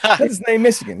you go. That's his name,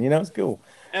 Michigan. It's cool.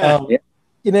 Yeah.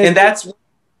 And that's what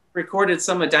recorded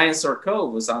some of Dinosaur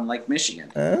Cove was on Lake Michigan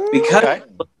because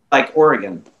it looked like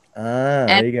Oregon.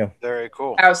 There you go. Very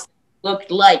cool. House looked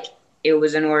like it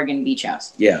was an Oregon beach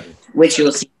house. Yeah, which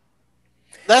you'll see.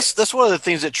 That's one of the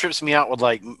things that trips me out with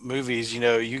like movies.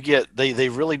 You get they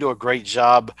really do a great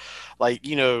job, like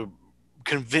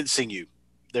convincing you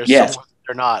there's someone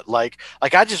they're not. Like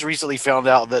I just recently found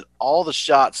out that all the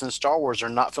shots in Star Wars are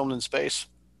not filmed in space.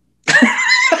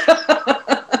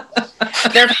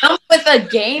 They're filmed with a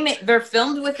game. They're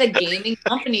filmed with a gaming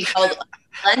company called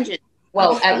Legend.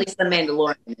 Well, at least The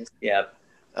Mandalorian is. Yeah.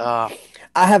 I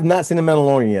have not seen The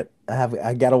Mandalorian yet.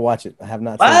 I gotta watch it. I have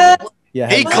not seen it. Yeah,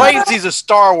 he claims he's a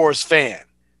Star Wars fan.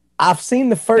 I've seen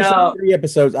the first 3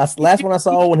 episodes. Last one I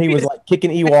saw when he was like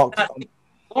kicking Ewoks.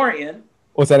 Mandalorian.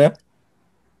 What's that now?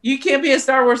 You can't be a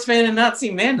Star Wars fan and not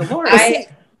see Mandalorian.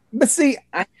 But see,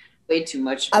 I way too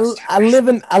much. I live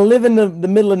in the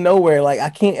middle of nowhere. Like I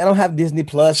don't have Disney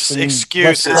Plus.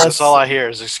 Excuses. That's all I hear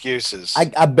is excuses.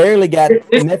 I barely got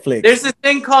Netflix. There's a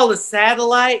thing called a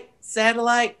satellite.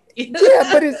 Yeah,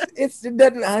 but it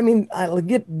doesn't. I mean, I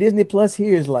get Disney Plus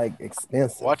here is like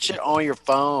expensive. Watch it on your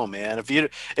phone, man. If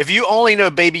you only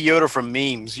know Baby Yoda from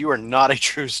memes, you are not a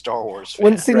true Star Wars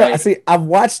fan.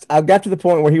 I got to the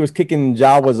point where he was kicking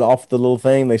Jawas off the little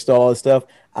thing. They stole all this stuff.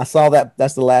 I saw that.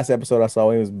 That's the last episode I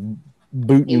saw. He was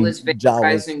booting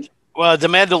Jawas. Well, the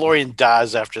Mandalorian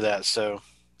dies after that, so.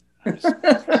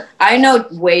 I know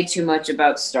way too much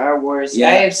about Star Wars. Yeah,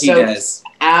 I have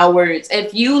hours.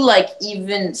 If you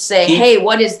even say, "Hey,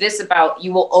 what is this about?"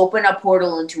 You will open a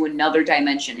portal into another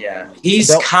dimension. Yeah,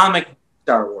 he's comic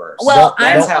Star Wars. Well,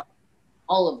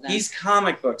 all of them. He's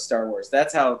comic book Star Wars.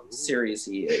 That's how serious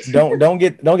he is. Don't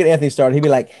get Anthony started. He'd be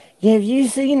like, "Yeah, have you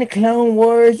seen the Clone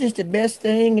Wars? It's the best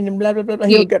thing," and then blah blah blah.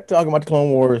 He got talking about the Clone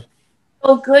Wars.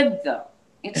 So good though.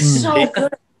 It's so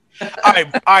good. All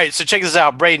right. So check this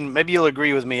out, Brayden. Maybe you'll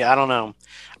agree with me. I don't know.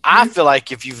 I feel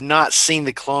like if you've not seen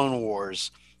the Clone Wars,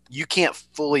 you can't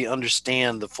fully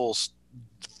understand the full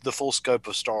scope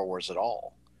of Star Wars at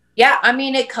all. Yeah, I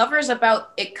mean, it covers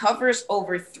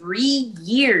over 3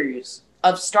 years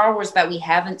of Star Wars that we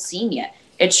haven't seen yet.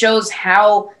 It shows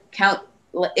how Asajj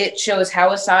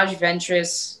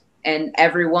Ventress and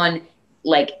everyone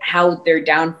like how their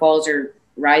downfalls or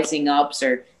rising ups,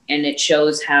 and it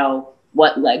shows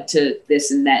what led to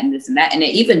this and that and this and that, and it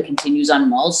even continues on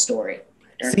Maul's story.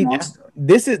 See,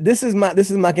 this is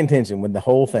my contention with the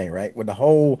whole thing, right? With the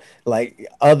whole like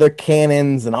other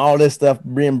canons and all this stuff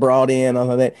being brought in,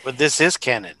 all of that. But this is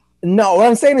canon. No, what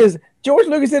I'm saying is George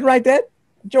Lucas didn't write that.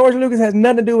 George Lucas has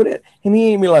nothing to do with it, and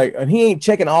he ain't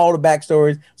checking all the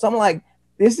backstories. So I'm like,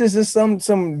 this is just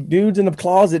some dudes in the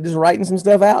closet just writing some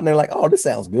stuff out, and they're like, oh, this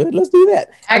sounds good, let's do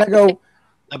that. And I go,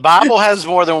 the Bible has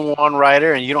more than one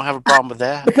writer, and you don't have a problem with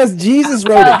that because Jesus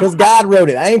wrote it, because God wrote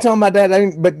it. I ain't talking about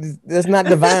that, but that's not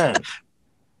divine.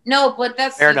 No, but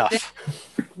that's fair enough.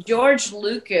 George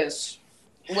Lucas,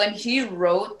 when he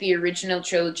wrote the original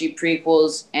trilogy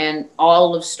prequels and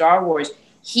all of Star Wars,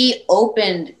 he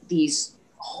opened these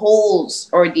holes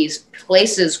or these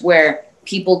places where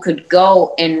people could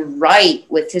go and write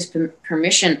with his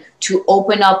permission to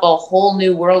open up a whole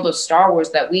new world of Star Wars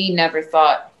that we never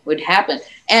thought would happen.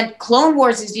 And Clone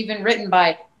Wars is even written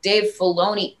by Dave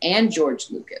Filoni and George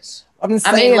Lucas. I'm just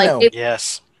saying,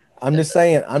 yes. I'm just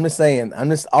saying.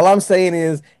 All I'm saying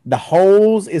is the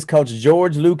holes is because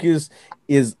George Lucas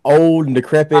is old and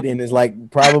decrepit and is like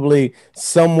probably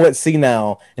somewhat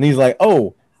senile, and he's like,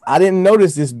 oh, I didn't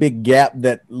notice this big gap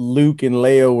that Luke and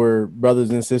Leia were brothers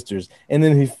and sisters. And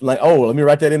then he's like, oh, let me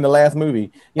write that in the last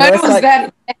movie. You know, that was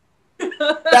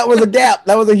a gap.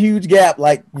 That was a huge gap.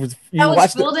 Like you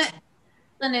watched it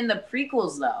in the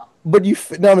prequels, though. But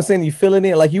I'm saying you fill it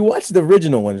in. Like you watch the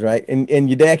original ones, right? And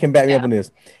your dad can back me up on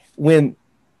this. When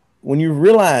you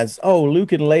realize, oh,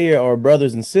 Luke and Leia are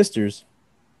brothers and sisters,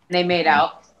 they made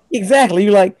out. Exactly.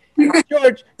 You're like,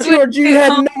 George, you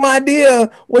had no idea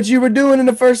what you were doing in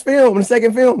the first film, in the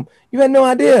second film. You had no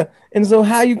idea. And so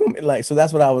how you gonna like? So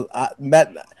that's what I was.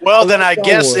 Well, then I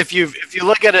guess if you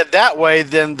look at it that way,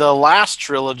 then the last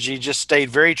trilogy just stayed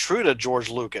very true to George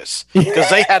Lucas because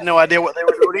they had no idea what they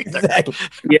were doing either. Exactly.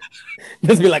 Yeah.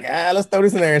 Just be like, let's throw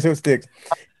this in there and see what sticks.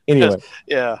 Anyway.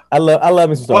 Yeah. I love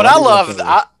me some Star Wars.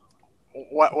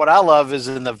 What I love is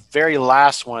in the very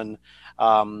last one.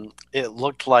 It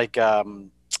looked like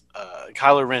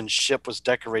Kylo Ren's ship was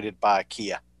decorated by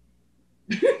IKEA.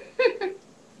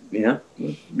 Yeah,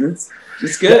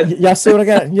 it's good. Y'all see what I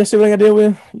got? You see what I got to deal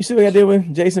with? You see what I got to deal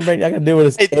with? Jason Brayden, I got to deal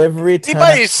with this every time.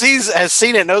 Anybody who has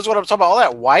seen it knows what I'm talking about. All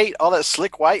that white, all that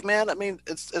slick white, man. I mean,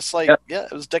 it's like,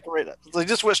 it was decorated. They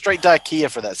just went straight to IKEA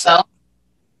for that set.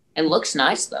 It looks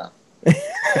nice, though.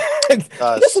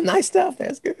 That's some nice stuff.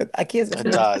 That's good. I can't.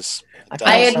 It does.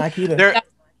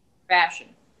 Fashion.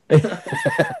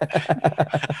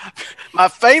 my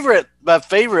favorite.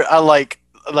 I like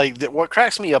what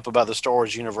cracks me up about the Star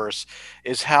Wars universe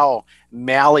is how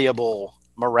malleable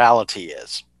morality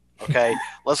is. Okay,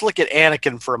 let's look at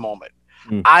Anakin for a moment.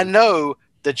 I know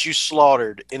that you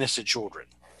slaughtered innocent children.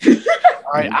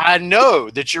 All right, I know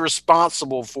that you're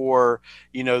responsible for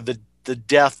the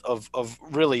death of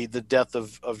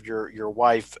your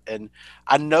wife, and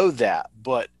I know that,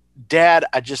 but Dad,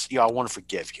 I want to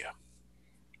forgive you.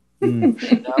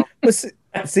 But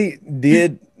see,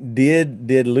 did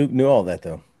Luke know all that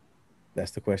though?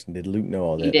 That's the question. Did Luke know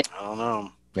all that? I don't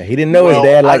know. Yeah, he didn't know his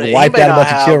dad wiped out a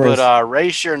bunch of children. But Ray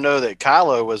sure know that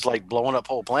Kylo was like blowing up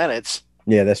whole planets.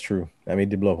 Yeah, that's true. I mean, he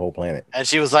did blow up a whole planet. And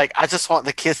she was like, I just want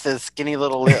to kiss his skinny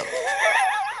little lip.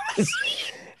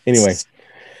 Anyway.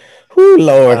 Whoo,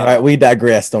 Lord. All right, we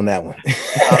digressed on that one.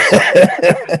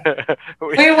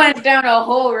 We went down a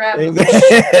whole rabbit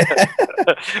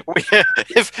hole.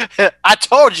 I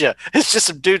told you, it's just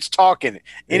some dudes talking.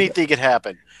 Anything could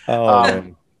happen.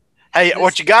 Hey,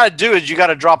 what you got to do is you got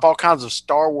to drop all kinds of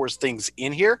Star Wars things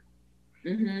in here.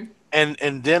 Mm-hmm.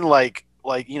 And then like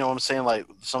you know what I'm saying, like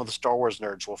some of the Star Wars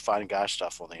nerds will find guy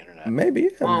stuff on the internet. Maybe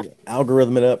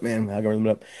algorithm it up, man. Algorithm it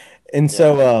up. And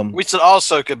so we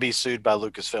also could be sued by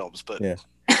Lucasfilms, but yeah.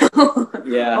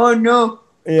 Yeah. Oh no.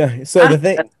 Yeah. So the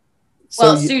thing.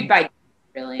 Sued by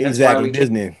really. Exactly,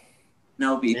 Disney.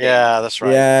 No, yeah, that's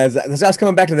right. Yeah, I was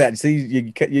coming back to that. See,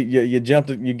 you jumped.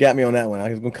 You got me on that one. I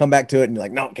was gonna come back to it, and you're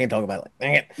like, no, can't talk about it. Like,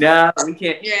 dang it. No, we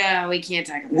can't. Yeah, we can't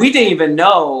talk about it. We didn't even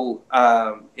know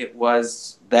it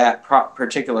was that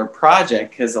particular project,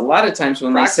 because a lot of times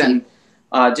when they send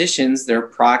auditions, they're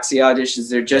proxy auditions.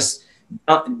 They're just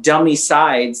dummy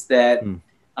sides that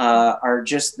are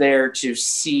just there to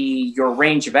see your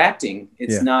range of acting.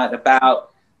 It's not about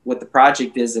what the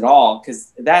project is at all,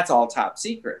 because that's all top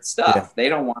secret stuff. Yeah. They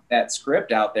don't want that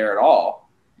script out there at all.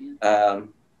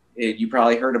 You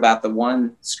probably heard about the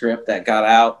one script that got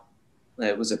out.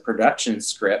 It was a production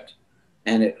script,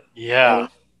 and it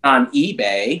on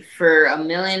eBay for $1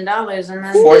 million, and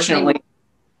then fortunately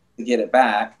to get it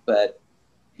back, but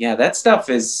yeah, that stuff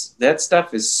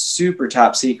is super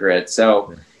top secret.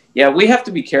 So yeah, we have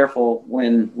to be careful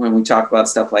when we talk about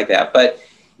stuff like that. But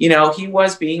you know, he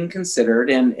was being considered,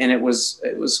 and it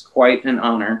was quite an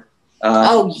honor.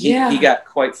 He got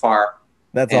quite far.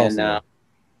 That's awesome.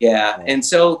 Yeah, and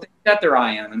so they got their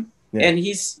eye on him, and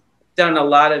he's done a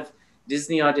lot of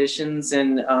Disney auditions,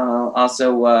 and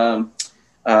also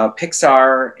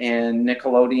Pixar and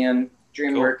Nickelodeon,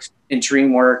 DreamWorks.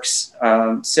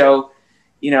 So,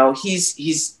 you know,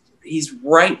 he's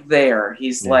right there.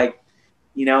 He's like,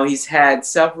 you know, he's had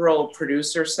several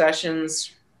producer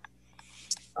sessions.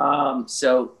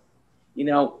 So, you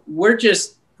know, we're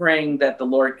just praying that the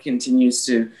Lord continues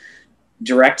to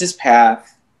direct his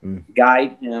path,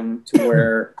 guide him to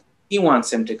where he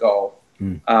wants him to go.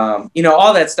 You know,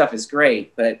 all that stuff is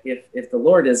great, but if the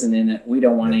Lord isn't in it, we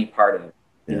don't want any part of it.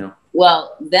 You know.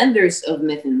 Well, then there's Of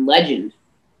Myth and Legend.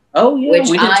 Oh yeah,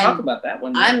 we didn't talk about that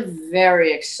one. I'm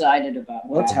very excited about.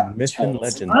 Myth and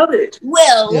Legend.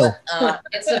 Well,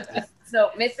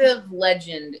 so Myth of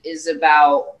Legend is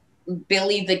about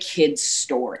Billy the Kid's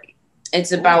story.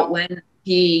 It's about when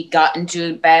he got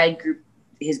into a bad group,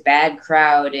 his bad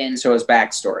crowd, and so his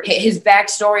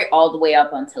backstory all the way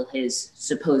up until his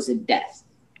supposed death.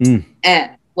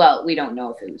 And well, we don't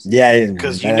know if it was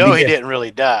because you know he didn't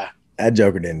really die. That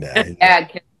Joker didn't die. Yeah,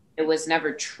 it was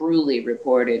never truly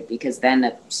reported because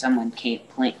then someone can't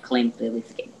claim Billy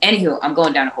the Kid. Anywho, I'm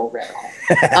going down a whole rabbit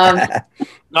hole.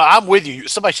 No, I'm with you.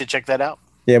 Somebody should check that out.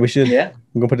 Yeah, we should. Yeah,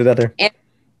 I'm gonna put it out there. And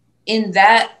in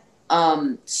that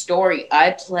story,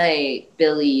 I play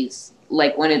Billy's,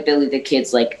 like, one of Billy the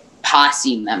Kid's, like,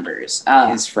 posse members.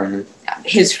 His friend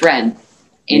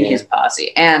in his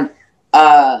posse. And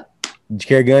did you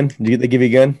carry a gun? Did they give you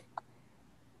a gun?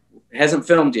 Hasn't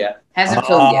filmed yet.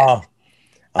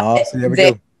 Oh, so there we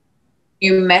go.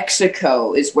 New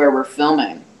Mexico is where we're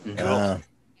filming.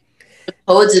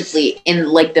 Supposedly, in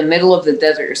like the middle of the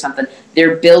desert or something,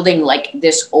 they're building like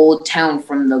this old town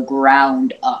from the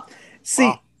ground up.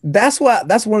 See, that's one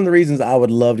of the reasons I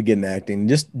would love to get in acting,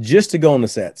 just to go on the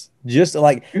sets. Just to,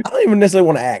 like, I don't even necessarily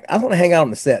want to act. I want to hang out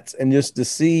on the sets and just to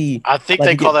see. I think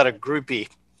they call that a groupie.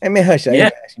 Hey man, hush! I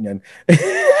ain't ask you nothing.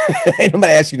 Ain't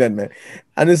nobody ask you nothing, man.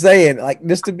 I'm just saying, like,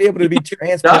 just to be able to be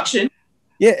transparent.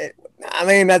 Yeah, I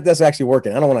mean that's actually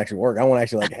working. I don't want to actually work. I want to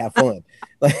actually, like, have fun.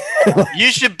 Like, you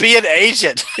should be an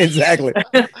agent. Exactly.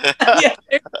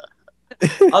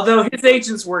 Although his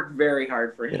agents work very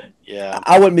hard for him. Yeah,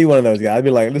 I wouldn't be one of those guys. I'd be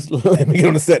like, let me get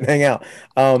on the set and hang out.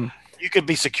 You could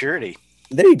be security.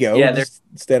 There you go. Yeah, just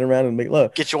stand around and make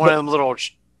love. Get you one of them little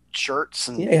shirts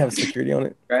and have security on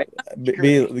it. Right.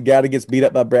 Be the guy that gets beat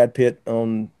up by Brad Pitt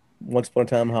on Once Upon a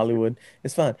Time in Hollywood.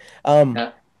 It's fine.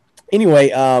 Anyway,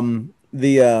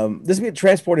 this being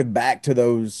transported back to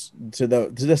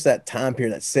just that time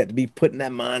period, that set, to be put in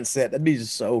that mindset, that'd be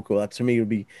just so cool. That to me would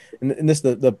be, and this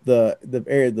the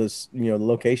area, this, you know, the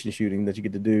location shooting that you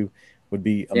get to do would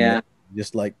be amazing.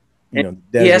 Just like, you know,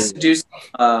 he has to do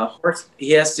horse.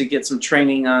 He has to get some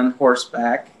training on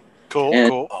horseback.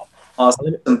 Cool. Also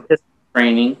some pistol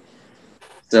training.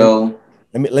 So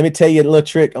let me tell you a little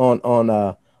trick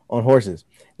on horses.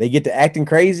 They get to acting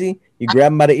crazy. You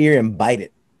grab them by the ear and bite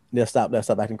it. They'll stop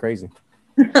acting crazy.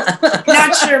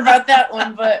 Not sure about that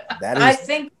one, but I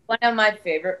think one of my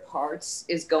favorite parts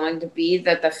is going to be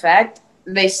that the fact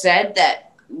they said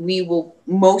that we will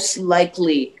most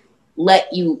likely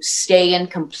let you stay in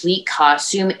complete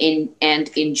costume and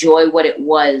enjoy what it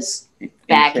was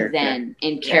back then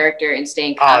in character and stay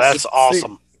in costume. Oh, that's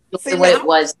awesome. See what it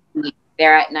was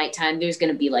there at nighttime. There's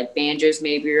going to be like banjos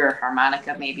maybe, or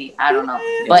harmonica maybe. I don't know.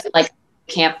 But like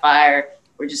campfire,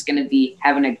 we're just going to be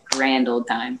having a grand old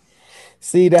time.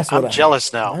 See, that's what I'm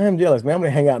jealous now. I am jealous, man. I'm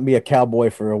going to hang out and be a cowboy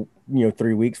for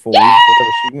 3 weeks, 4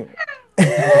 weeks.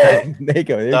 There you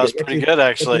go. That was pretty good,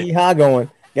 actually. Yeehaw going.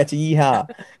 Got your yeehaw.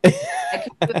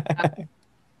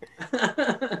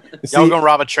 Y'all gonna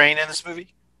rob a train in this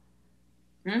movie?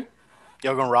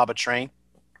 Y'all gonna rob a train?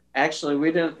 Actually, we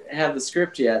don't have the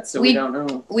script yet, so we don't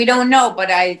know. We don't know,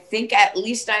 but I think at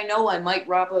least I know I might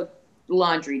rob a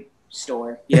laundry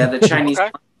store. Yeah, the Chinese.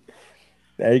 Okay.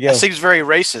 There you go. That seems very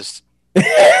racist.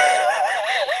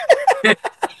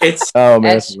 Oh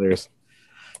man, that's hilarious.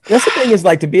 That's the thing, is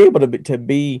like to be able to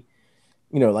be,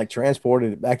 you know, like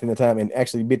transported back in the time and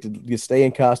actually get to stay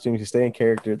in costume, to stay in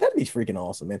character. That'd be freaking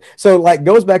awesome, man. So like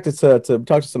goes back to talk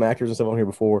to some actors and stuff on here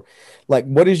before. Like,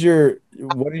 what is your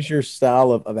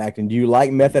style of acting? Do you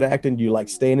like method acting? Do you like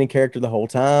staying in character the whole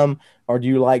time, or do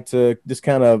you like to just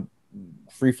kind of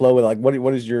free flow with, like,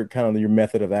 what is your kind of your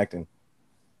method of acting?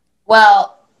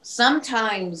 Well,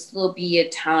 sometimes there'll be a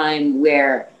time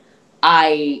where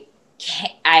I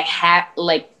have,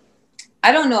 like,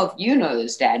 I don't know if you know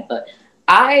this, Dad, but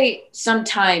I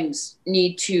sometimes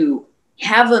need to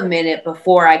have a minute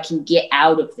before I can get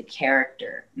out of the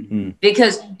character. Mm-hmm.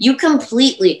 Because you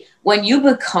completely, when you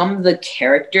become the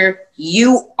character,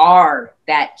 you are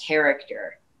that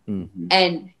character. Mm-hmm.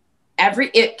 And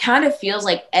it kind of feels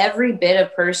like every bit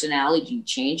of personality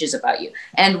changes about you.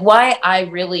 And why I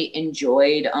really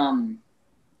enjoyed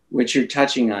which you're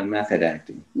touching on method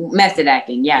acting. Method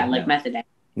acting, yeah. Like method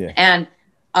acting. Yeah. And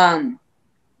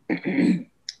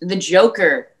the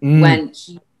Joker, when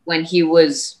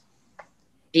he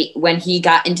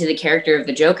got into the character of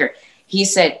the Joker, he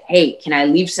said, "Hey, can I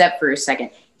leave set for a second?"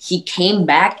 He came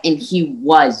back and he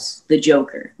was the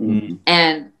Joker. Mm-hmm.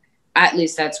 And at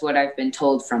least that's what I've been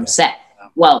told from set.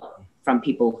 Well, from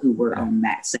people who were on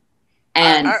that set.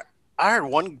 And I heard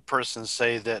one person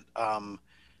say that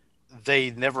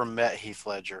they never met Heath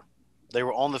Ledger. They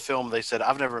were on the film. They said,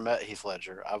 "I've never met Heath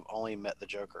Ledger. I've only met the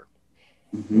Joker."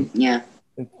 Mm-hmm. Yeah,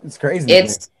 it's crazy.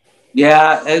 It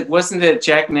wasn't it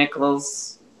Jack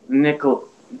Nicholson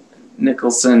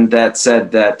that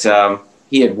said that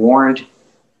he had warned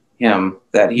him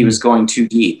that he was going too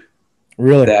deep.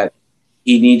 Really? That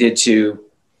he needed to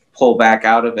pull back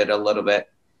out of it a little bit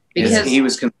because he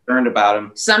was concerned about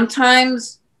him.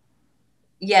 Sometimes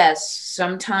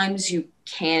you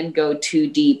can go too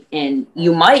deep, and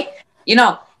you might,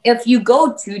 if you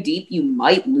go too deep, you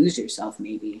might lose yourself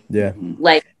maybe. Yeah.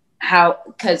 Like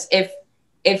because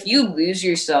if you lose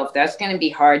yourself, that's going to be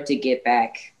hard to get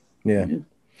back. Yeah. And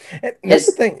that's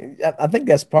the thing. I think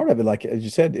that's part of it. Like, as you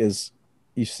said, is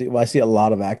I see a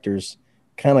lot of actors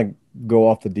kind of go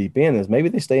off the deep end is maybe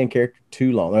they stay in character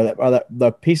too long, or that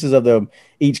the pieces of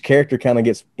each character kind of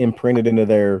gets imprinted into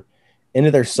their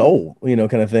soul,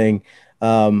 kind of thing.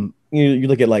 You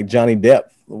look at like Johnny Depp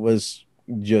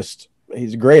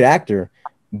he's a great actor,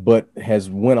 but has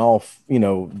went off,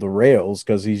 the rails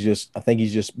because I think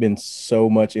he's just been so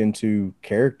much into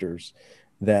characters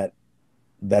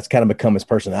that's kind of become his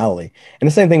personality. And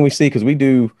the same thing we see, because we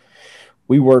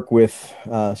work with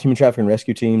human trafficking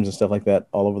rescue teams and stuff like that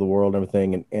all over the world and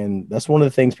everything. And that's one of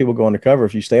the things people go undercover.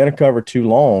 If you stay undercover too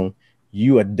long,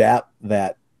 you adapt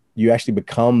that, you actually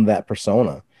become that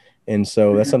persona. And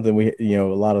so that's something we, a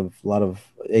lot of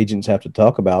agents have to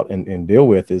talk about and deal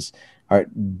with is, all right,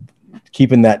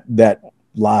 keeping that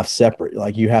life separate.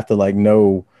 Like you have to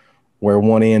know where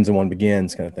one ends and one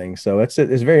begins, kind of thing. So it's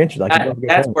very interesting.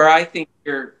 That's where I think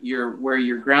you're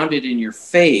grounded in your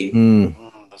faith.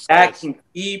 That can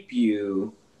keep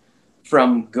you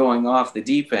from going off the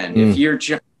deep end.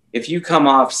 If you come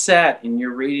off set and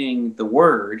you're reading the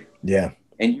Word,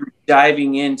 and you're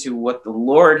diving into what the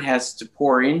Lord has to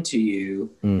pour into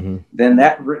you, then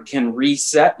that can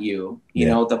reset you. You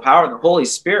know, the power of the Holy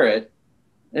Spirit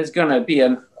is going to be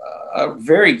a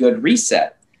very good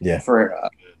reset for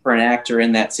an actor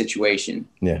in that situation.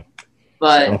 Yeah,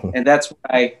 and that's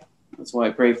why I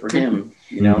pray for him.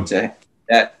 To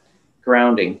that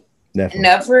grounding. Definitely.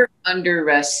 Never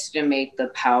underestimate the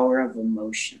power of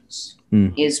emotions.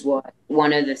 Is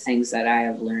one of the things that I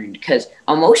have learned, because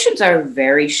emotions are a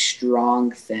very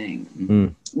strong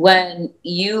thing. When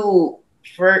you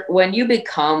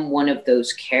become one of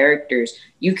those characters,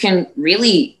 you can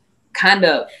really kind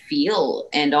of feel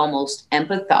and almost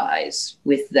empathize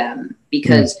with them,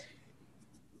 because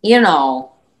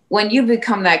when you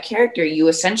become that character, you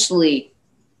essentially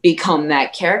become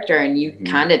that character, and you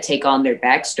kind of take on their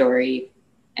backstory,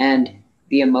 and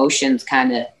the emotions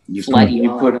kind of flood you.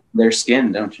 You put on their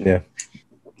skin, don't you? Yeah.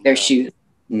 Their shoes.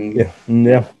 Yeah.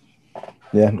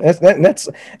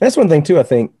 That's one thing too. I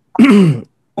think with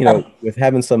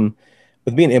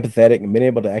being empathetic and being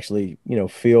able to actually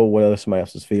feel what somebody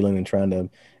else is feeling and trying to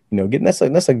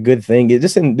that's a good thing.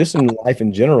 Just in life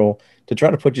in general, to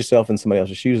try to put yourself in somebody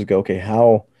else's shoes and go, okay,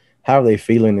 how are they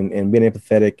feeling, and being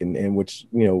empathetic and which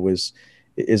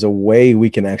is a way we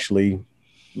can actually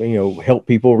help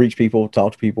people, reach people,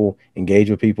 talk to people, engage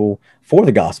with people for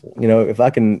the gospel. If I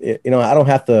can, I don't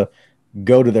have to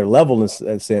go to their level in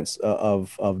a sense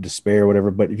of despair or whatever,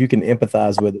 but if you can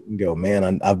empathize with it and go,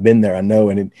 man, I've been there, I know.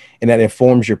 And that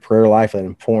informs your prayer life, that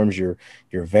informs your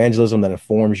evangelism, that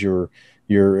informs your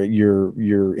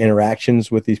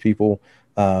interactions with these people,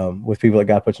 with people that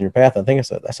God puts in your path. I think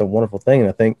that's a wonderful thing. And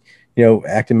I think,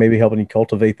 acting maybe helping you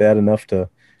cultivate that enough to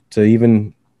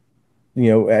even,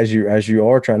 as you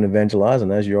are trying to evangelize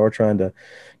and as you are trying to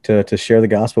share the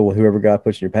gospel with whoever God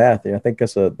puts in your path, I think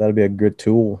that'll be a good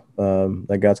tool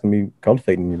that God's going to be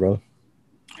cultivating in you, brother.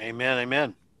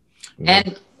 Amen.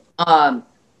 And on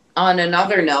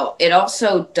another note, it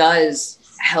also does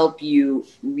help you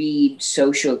read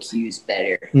social cues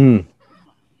better.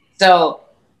 So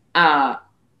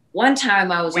one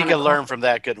time I was. We can learn from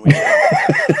that, couldn't we?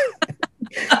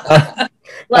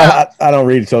 Well, I don't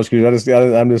read social cues.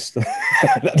 I'm just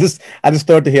I just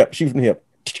throw it to hip, shoot from the hip.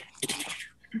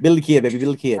 Billy Kid, baby,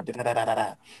 Billy Kid.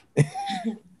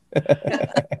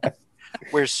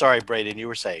 We're sorry, Brayden. You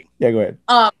were saying. Yeah, go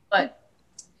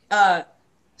ahead.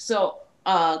 So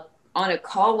on a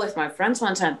call with my friends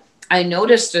one time, I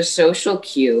noticed a social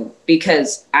cue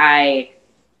because I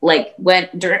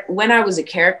when I was a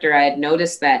character, I had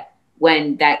noticed that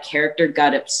when that character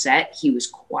got upset, he was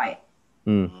quiet.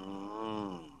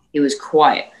 He was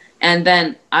quiet. And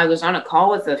then I was on a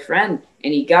call with a friend,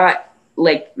 and he got,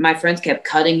 like, my friends kept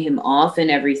cutting him off and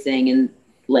everything, and,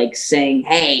 like, saying,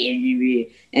 hey,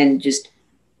 and just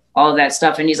all that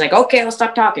stuff. And he's like, okay, I'll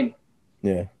stop talking.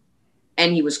 Yeah.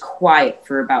 And he was quiet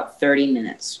for about 30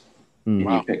 minutes.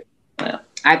 Wow.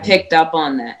 I picked up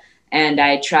on that, and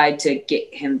I tried to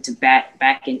get him to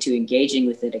back into engaging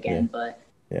with it again, but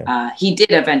he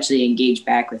did eventually engage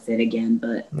back with it again,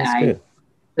 but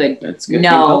That's good.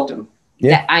 No,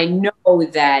 that I know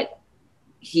that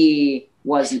he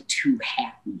wasn't too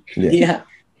happy. Yeah.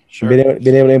 Sure. Being able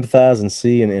to empathize and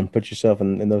see and put yourself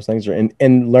in those things,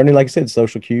 and learning, like I said,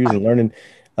 social cues, and learning,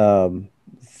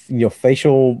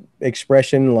 facial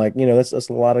expression. Like, that's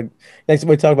a lot of. Next,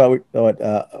 we talk about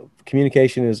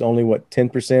communication is only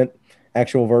 10%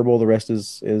 actual verbal. The rest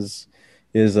is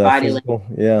physical.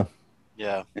 Yeah.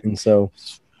 Yeah. And so.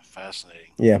 Fascinating.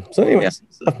 Yeah. So anyways,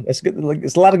 that's good. Like,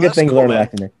 it's a lot of good things to learn in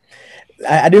there.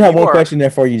 I do have one question there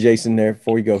for you, Jason, there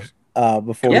before you go,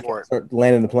 before we start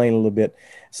landing the plane a little bit.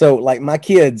 So, like, my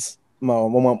kids,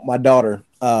 my daughter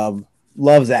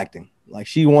loves acting. Like,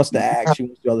 she wants to act, she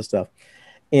wants to do other stuff.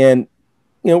 And,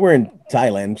 we're in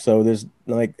Thailand, so there's,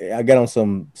 like, I got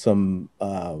on some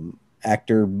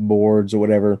actor boards or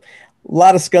whatever. A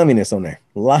lot of scumminess on there.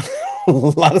 A lot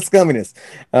of scumminess.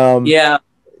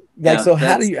 So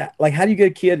how do you get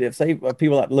a kid, if say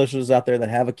people like listeners out there that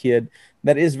have a kid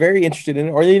that is very interested in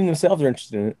it, or even themselves are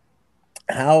interested in it,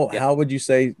 how would you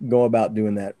say go about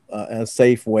doing that in a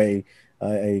safe way,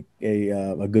 a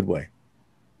good way?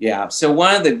 Yeah. So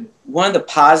one of the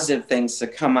positive things to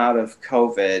come out of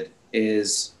COVID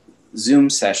is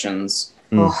Zoom sessions,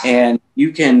 and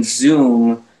you can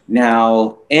Zoom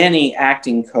now any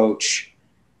acting coach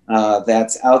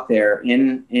that's out there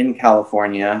in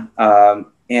California.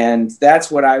 And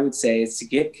that's what I would say, is to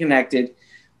get connected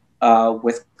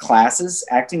with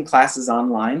acting classes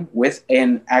online with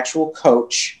an actual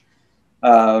coach,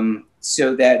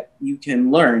 so that you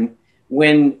can learn.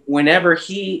 Whenever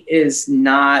he is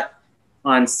not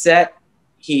on set,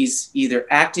 he's either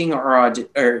acting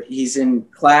or he's in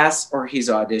class or he's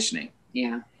auditioning.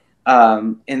 Yeah.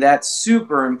 And that's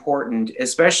super important,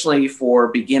 especially for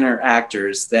beginner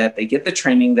actors, that they get the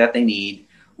training that they need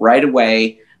right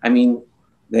away. I mean,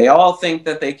 they all think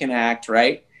that they can act,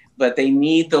 right? But they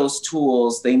need those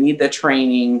tools. They need the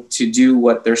training to do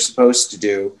what they're supposed to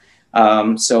do.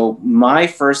 So my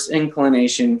first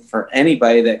inclination for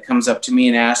anybody that comes up to me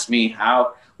and asks me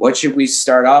what should we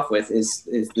start off with is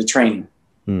the training.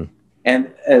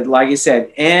 And like I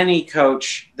said, any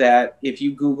coach that, if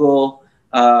you Google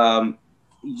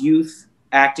youth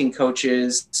acting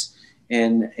coaches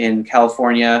in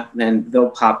California, then they'll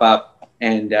pop up.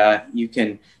 And you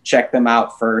can check them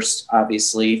out first,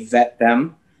 obviously, vet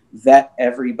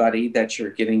everybody that you're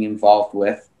getting involved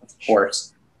with, of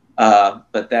course.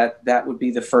 But that would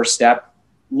be the first step.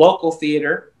 Local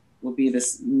theater will be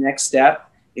this next step.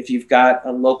 If you've got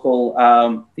a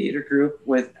local theater group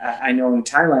I know in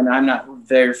Thailand, I'm not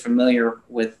very familiar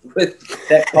with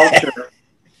that culture.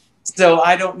 So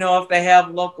I don't know if they have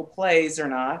local plays or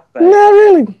not. But Not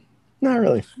really.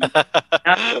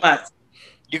 Not much.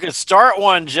 You can start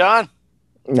one, John.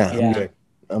 No, I'm good.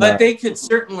 But they could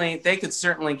certainly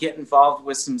get involved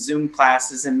with some Zoom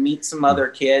classes and meet some other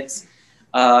kids.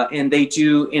 And they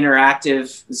do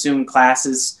interactive Zoom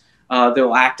classes.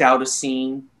 They'll act out a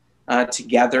scene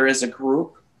together as a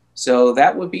group. So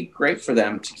that would be great for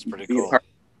them. It's pretty cool.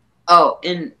 Oh,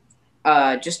 and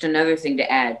just another thing to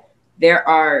add. There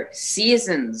are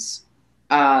seasons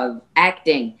of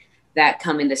acting that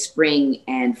come into spring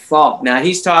and fall. Now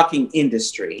he's talking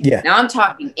industry. Yeah. Now I'm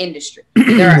talking industry.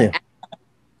 There are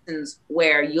seasons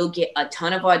where you'll get a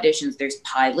ton of auditions. There's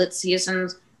pilot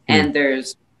seasons and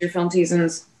there's feature film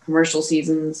seasons, commercial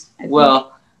seasons.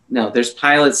 Well, no, there's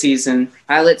pilot season,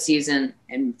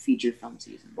 and feature film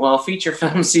season. Well, feature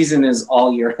film season is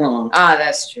all year long. Ah,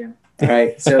 that's true. All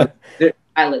right. So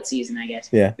pilot season, I guess.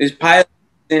 Yeah. There's pilot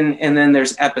season, and then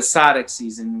there's episodic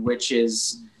season, which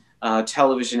is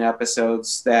television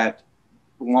episodes that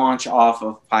launch off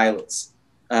of pilots.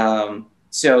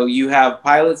 So you have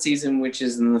pilot season, which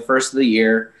is in the first of the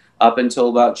year up until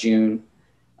about June.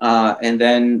 And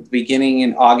then beginning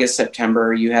in August,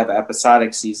 September, you have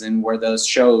episodic season where those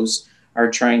shows are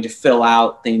trying to fill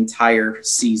out the entire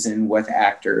season with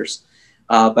actors.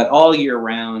 But all year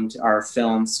round are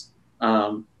films.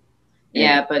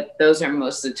 Yeah, but those are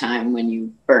most of the time when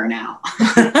you burn out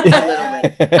a little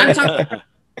bit. I'm talking.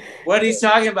 What he's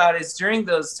talking about is during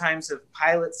those times of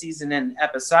pilot season and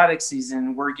episodic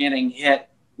season, we're getting hit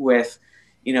with,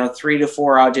 3 to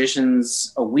 4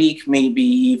 auditions a week, maybe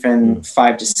even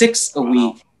 5 to 6 a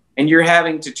week. And you're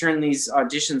having to turn these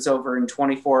auditions over in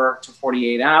 24 to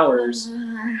 48 hours.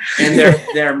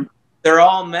 And they're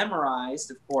all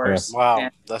memorized, of course. Wow,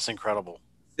 that's incredible.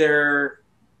 They're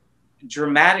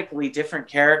dramatically different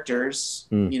characters,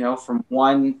 from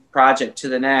one project to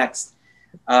the next.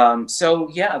 So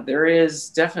yeah, there is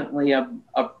definitely a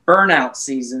burnout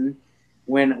season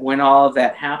when all of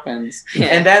that happens.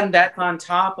 And then that's on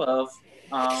top of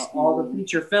all the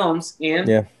feature films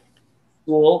and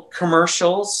school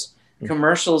commercials.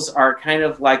 Commercials are kind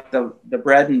of like the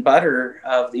bread and butter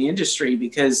of the industry,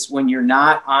 because when you're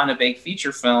not on a big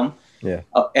feature film,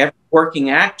 every working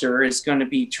actor is going to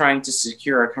be trying to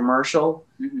secure a commercial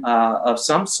of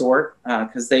some sort,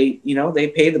 because they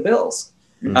pay the bills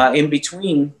in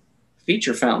between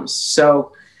feature films.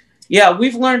 So yeah,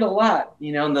 we've learned a lot,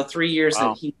 in the 3 years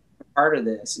that he's part of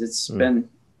this. It's been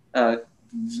a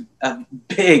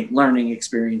big learning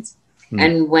experience.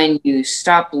 And when you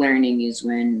stop learning is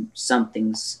when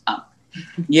something's up.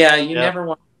 Yeah, you never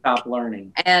want to stop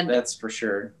learning. And that's for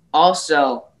sure.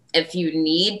 Also, if you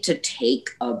need to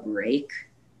take a break,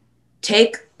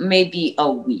 take maybe a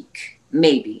week,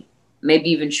 maybe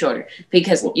even shorter,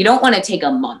 because you don't want to take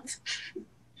a month,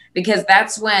 because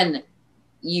that's when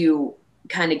you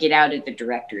kind of get out of the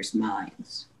director's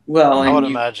minds. Well, I would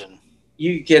imagine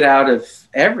you get out of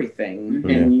everything,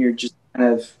 and you're just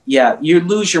kind of you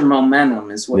lose your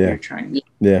momentum is what you're trying to do.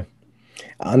 Yeah,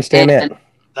 I understand that.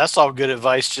 That's all good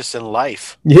advice just in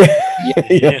life.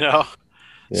 Yeah.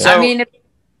 So I mean,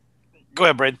 go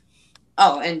ahead, Brayden.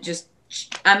 Oh, and just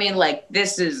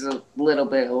this is a little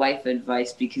bit of life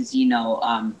advice, because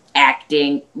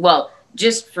acting. Well,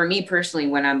 just for me personally,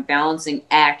 when I'm balancing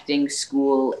acting,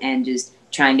 school, and just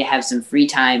trying to have some free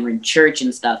time in church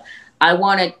and stuff, I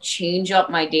want to change up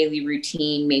my daily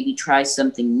routine, maybe try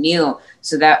something new,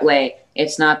 so that way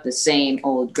it's not the same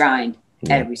old grind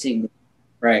every single day.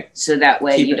 Right. So that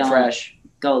way Keep you it don't fresh.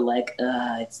 go like,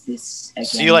 it's this again.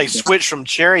 So you switch from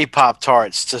cherry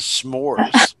Pop-Tarts to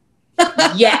s'mores.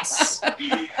 Yes.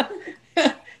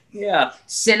 Yeah.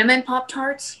 Cinnamon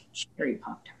Pop-Tarts, cherry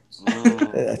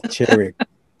Pop-Tarts. Cherry.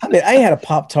 I mean, I ain't had a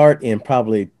Pop-Tart in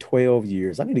probably 12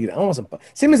 years. I need to get. I want some.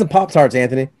 Send me some Pop-Tarts,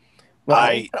 Anthony.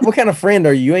 Well, what kind of friend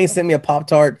are you? You ain't sent me a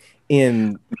Pop-Tart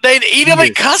in. They'd eat them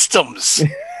at Customs.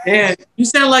 Man, you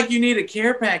sound like you need a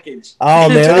care package. Oh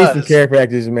man, I need some care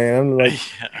packages, man. I'm like,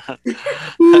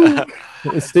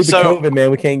 it's stupid COVID, man.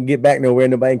 We can't get back nowhere.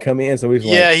 Nobody can come in, so we're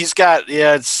he's got.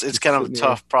 Yeah, it's kind of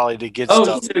tough probably to get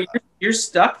stuff. So you're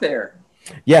stuck there.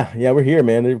 Yeah, we're here,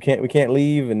 man. We can't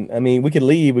leave, and I mean, we could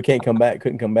leave, we can't come back.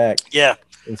 Couldn't come back. Yeah,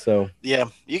 and so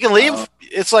you can leave.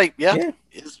 It's like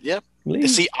it's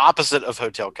the opposite of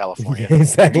Hotel California.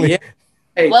 Exactly. Yeah.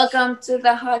 Hey. Welcome to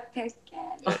the hot packet.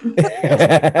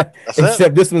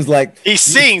 Except this one's like he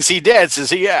sings, he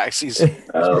dances, he acts. He's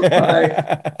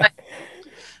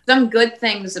some good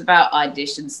things about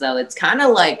auditions, though. It's kind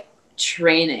of like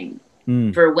training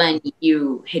for when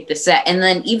you hit the set, and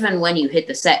then even when you hit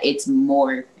the set, it's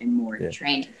more and more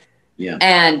training. Yeah,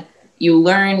 and you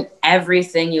learn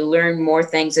everything. You learn more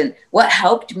things, and what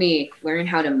helped me learn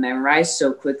how to memorize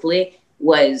so quickly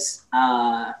was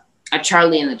a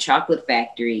Charlie and the Chocolate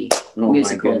Factory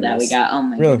musical that we got. Oh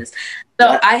my goodness.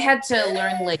 So I had to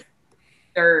learn like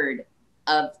third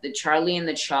of the Charlie and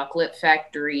the Chocolate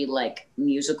Factory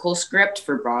musical script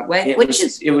for Broadway.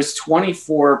 It was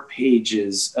 24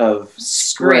 pages of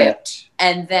script.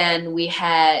 And then we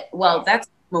had that's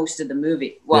most of the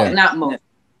movie. Well, not most.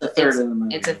 A third of the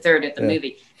movie. It's a third of the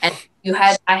movie. And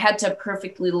I had to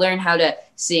perfectly learn how to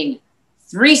sing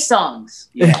 3 songs.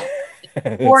 Yeah.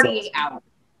 48 hours.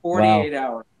 48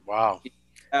 hours. Wow.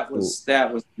 That was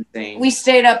insane. We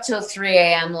stayed up till 3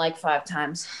 a.m. 5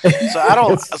 times. So I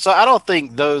don't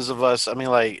think those of us. I mean,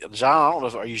 John. I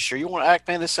don't know. Are you sure you want to act,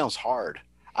 man? This sounds hard.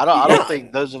 I don't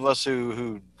think those of us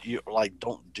who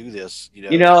don't do this.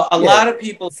 A lot of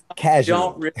people Casual.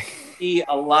 don't really see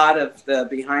a lot of the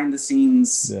behind the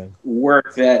scenes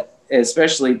work that,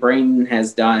 especially Brayden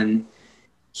has done.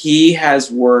 He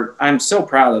has worked. I'm so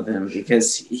proud of him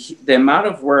because the amount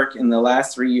of work in the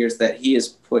last 3 years that he has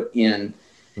put in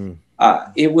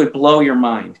it would blow your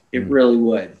mind. It really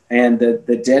would. And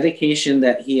the dedication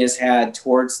that he has had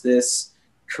towards this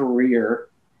career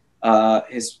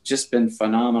has just been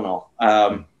phenomenal.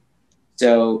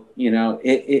 So, you know,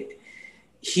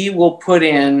 he will put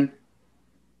in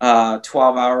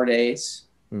 12-hour days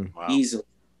easily,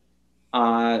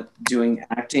 doing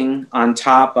acting on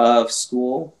top of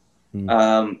school.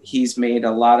 He's made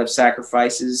a lot of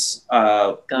sacrifices.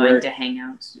 Going to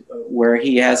hangouts. Where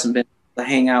he hasn't been able to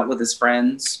hang out with his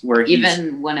friends.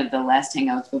 Even one of the last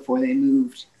hangouts before they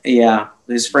moved. Yeah,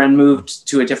 his friend moved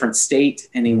to a different state,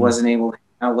 and he wasn't able to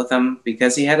hang out with him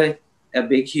because he had a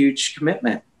big, huge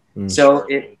commitment. So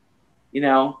you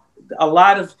know, a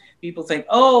lot of people think,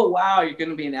 "Oh, wow, you're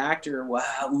going to be an actor."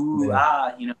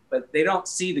 Wow, you know, but they don't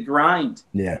see the grind.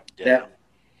 That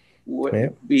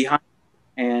behind,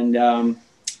 and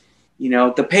you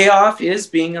know, the payoff is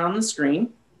being on the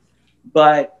screen,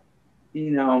 but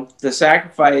you know, the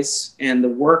sacrifice and the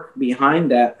work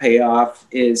behind that payoff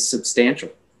is substantial.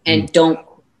 And don't.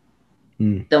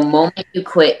 The moment you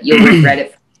quit, you'll regret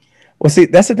it. Well, see,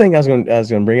 that's the thing I was going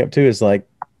to bring up too. Is like,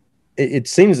 it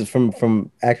seems that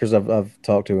from actors I've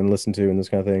talked to and listened to and those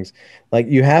kind of things, like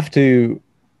you have to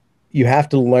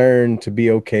learn to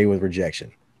be okay with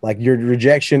rejection. Like your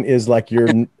rejection is like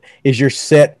your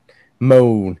set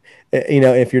mode. You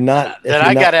know, if you're not, then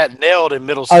I got that nailed in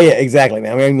middle school. Oh yeah, exactly,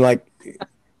 man. I mean, like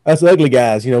us ugly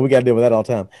guys, you know, we got to deal with that all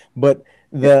the time. But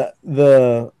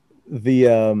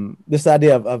this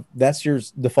idea of that's your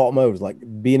default mode is like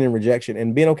being in rejection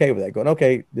and being okay with that, going,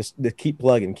 okay, just keep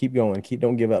plugging, keep going,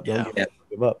 don't give up, don't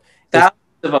give up. Thousands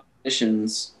of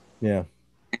auditions,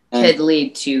 could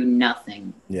lead to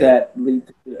nothing. That lead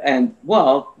to, and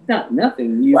well, not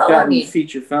nothing. You've gotten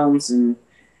feature films,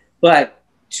 but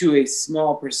to a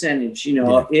small percentage, you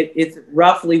know, it's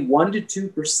roughly 1 to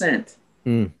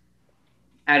 2%.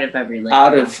 Out of every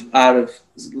out of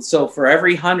so for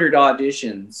every 100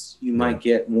 auditions you might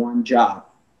get one job.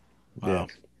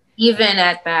 Even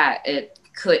at that,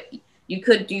 you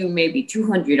could do maybe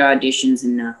 200 auditions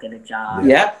and not get a job.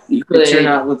 You could turn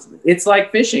out. It's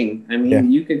like fishing. I mean,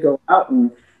 you could go out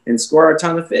and score a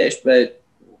ton of fish, but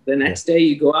the next day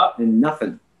you go out and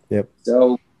nothing.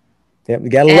 So you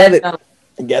gotta love it.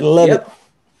 You gotta love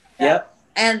it.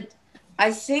 And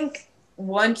I think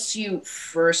once you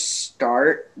first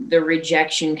start, the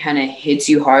rejection kind of hits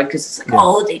you hard because it's like,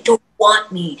 oh, they don't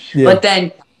want me. But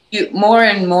then you more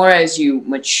and more as you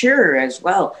mature as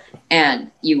well,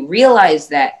 and you realize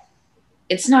that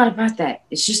it's not about that.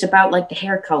 It's just about like the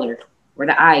hair color or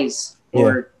the eyes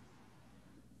or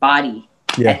body,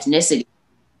 ethnicity.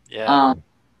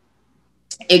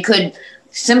 It could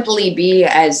simply be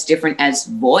as different as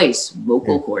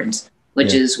vocal cords.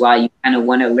 Which is why you kind of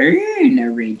want to learn a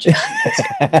range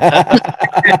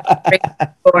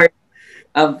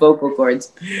of vocal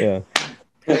cords.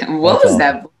 What was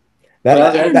that?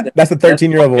 That's the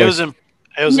 13-year-old voice. It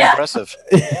was impressive.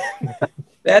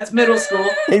 That's middle school.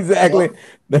 Exactly.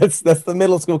 That's the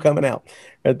middle school coming out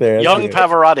right there. That's Young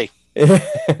Pavarotti.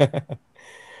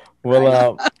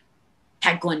 Well,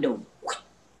 Taekwondo.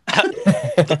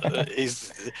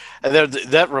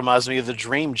 That reminds me of the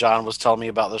dream John was telling me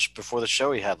about this before the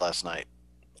show he had last night.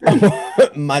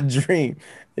 My dream.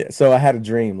 So I had a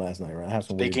dream last night, right?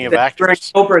 Speaking of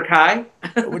actors, Cobra Kai.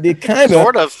 It kind of,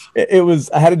 sort of. It was.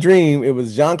 I had a dream. It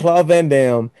was Jean-Claude Van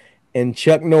Damme and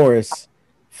Chuck Norris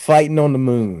fighting on the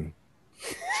moon.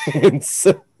 And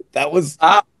so that was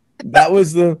my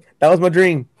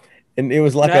dream, and it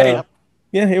was like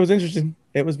it was interesting.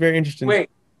 It was very interesting. Wait.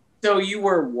 So you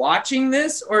were watching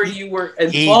this, or you were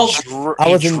involved?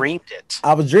 I dreamed it.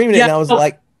 I was dreaming it, and I was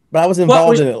like, but I was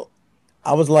involved in it.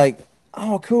 I was like,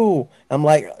 oh, cool. I'm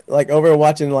like over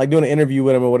watching, like doing an interview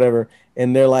with him or whatever,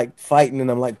 and they're like fighting,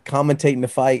 and I'm like commentating the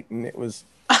fight, and it was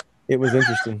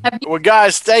interesting. Well,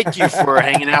 guys, thank you for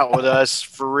hanging out with us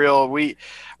for real.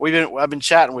 I've been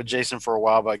chatting with Jason for a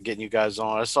while about getting you guys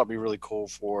on. I thought it'd be really cool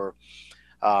for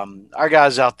our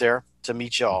guys out there to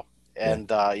meet y'all.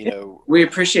 And you know, we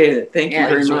appreciate it. Thank you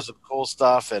very much. Some cool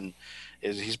stuff, and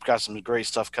he's got some great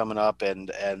stuff coming up,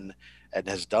 and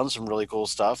has done some really cool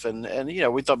stuff. And you know,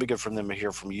 we thought it'd be good for them to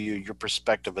hear from you, your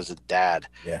perspective as a dad.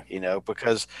 You know,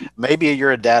 because maybe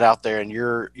you're a dad out there, and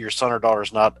your son or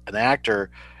daughter's not an actor,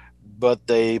 but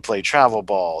they play travel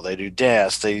ball, they do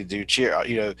dance, they do cheer.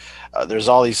 You know, there's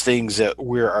all these things that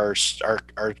our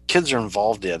kids are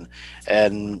involved in,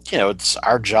 and you know, it's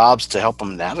our jobs to help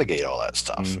them navigate all that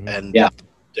stuff. And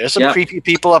there's some creepy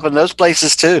people up in those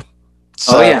places too.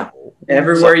 So,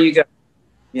 everywhere you go.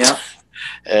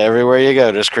 Everywhere you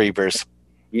go, there's creepers.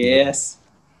 Yes.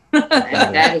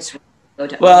 That is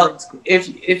Well,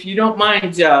 if you don't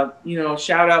mind,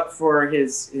 shout out for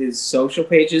his social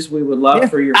pages. We would love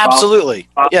for your absolutely.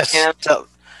 Yes.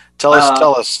 Tell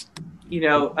us.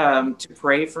 To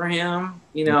pray for him.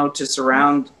 To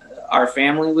surround our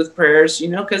family with prayers.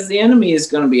 Because the enemy is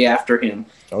going to be after him.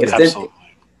 Absolutely.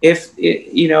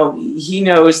 He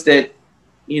knows that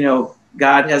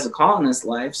God has a call in his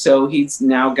life, so he's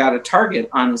now got a target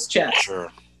on his chest. Sure.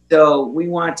 So we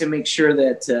want to make sure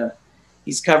that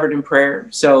he's covered in prayer.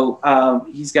 So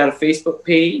he's got a Facebook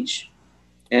page.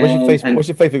 What's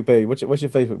your Facebook page? What's your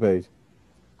Facebook page?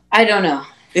 I don't know.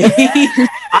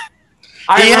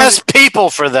 He has people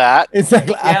for that.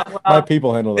 Exactly. Yeah, my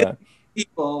people handle that.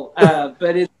 People,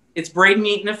 but it's Brayden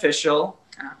Eaton Official,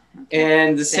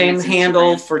 and the same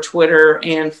handle for Twitter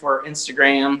and for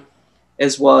Instagram,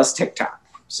 as well as TikTok.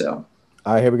 So,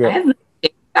 all right, here we go. I have a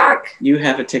TikTok. You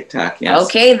have a TikTok, yes.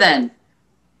 Okay, then.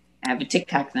 I have a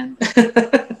TikTok then.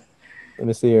 Let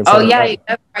me see here. Oh yeah,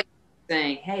 that's right.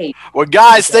 Saying, hey. Well,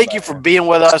 guys, thank you for being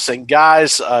with us, and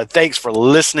guys, thanks for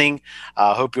listening.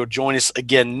 Hope you'll join us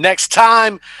again next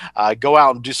time. Go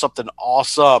out and do something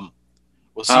awesome.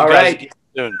 We'll see you guys again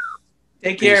soon.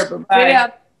 Take care.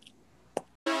 Bye.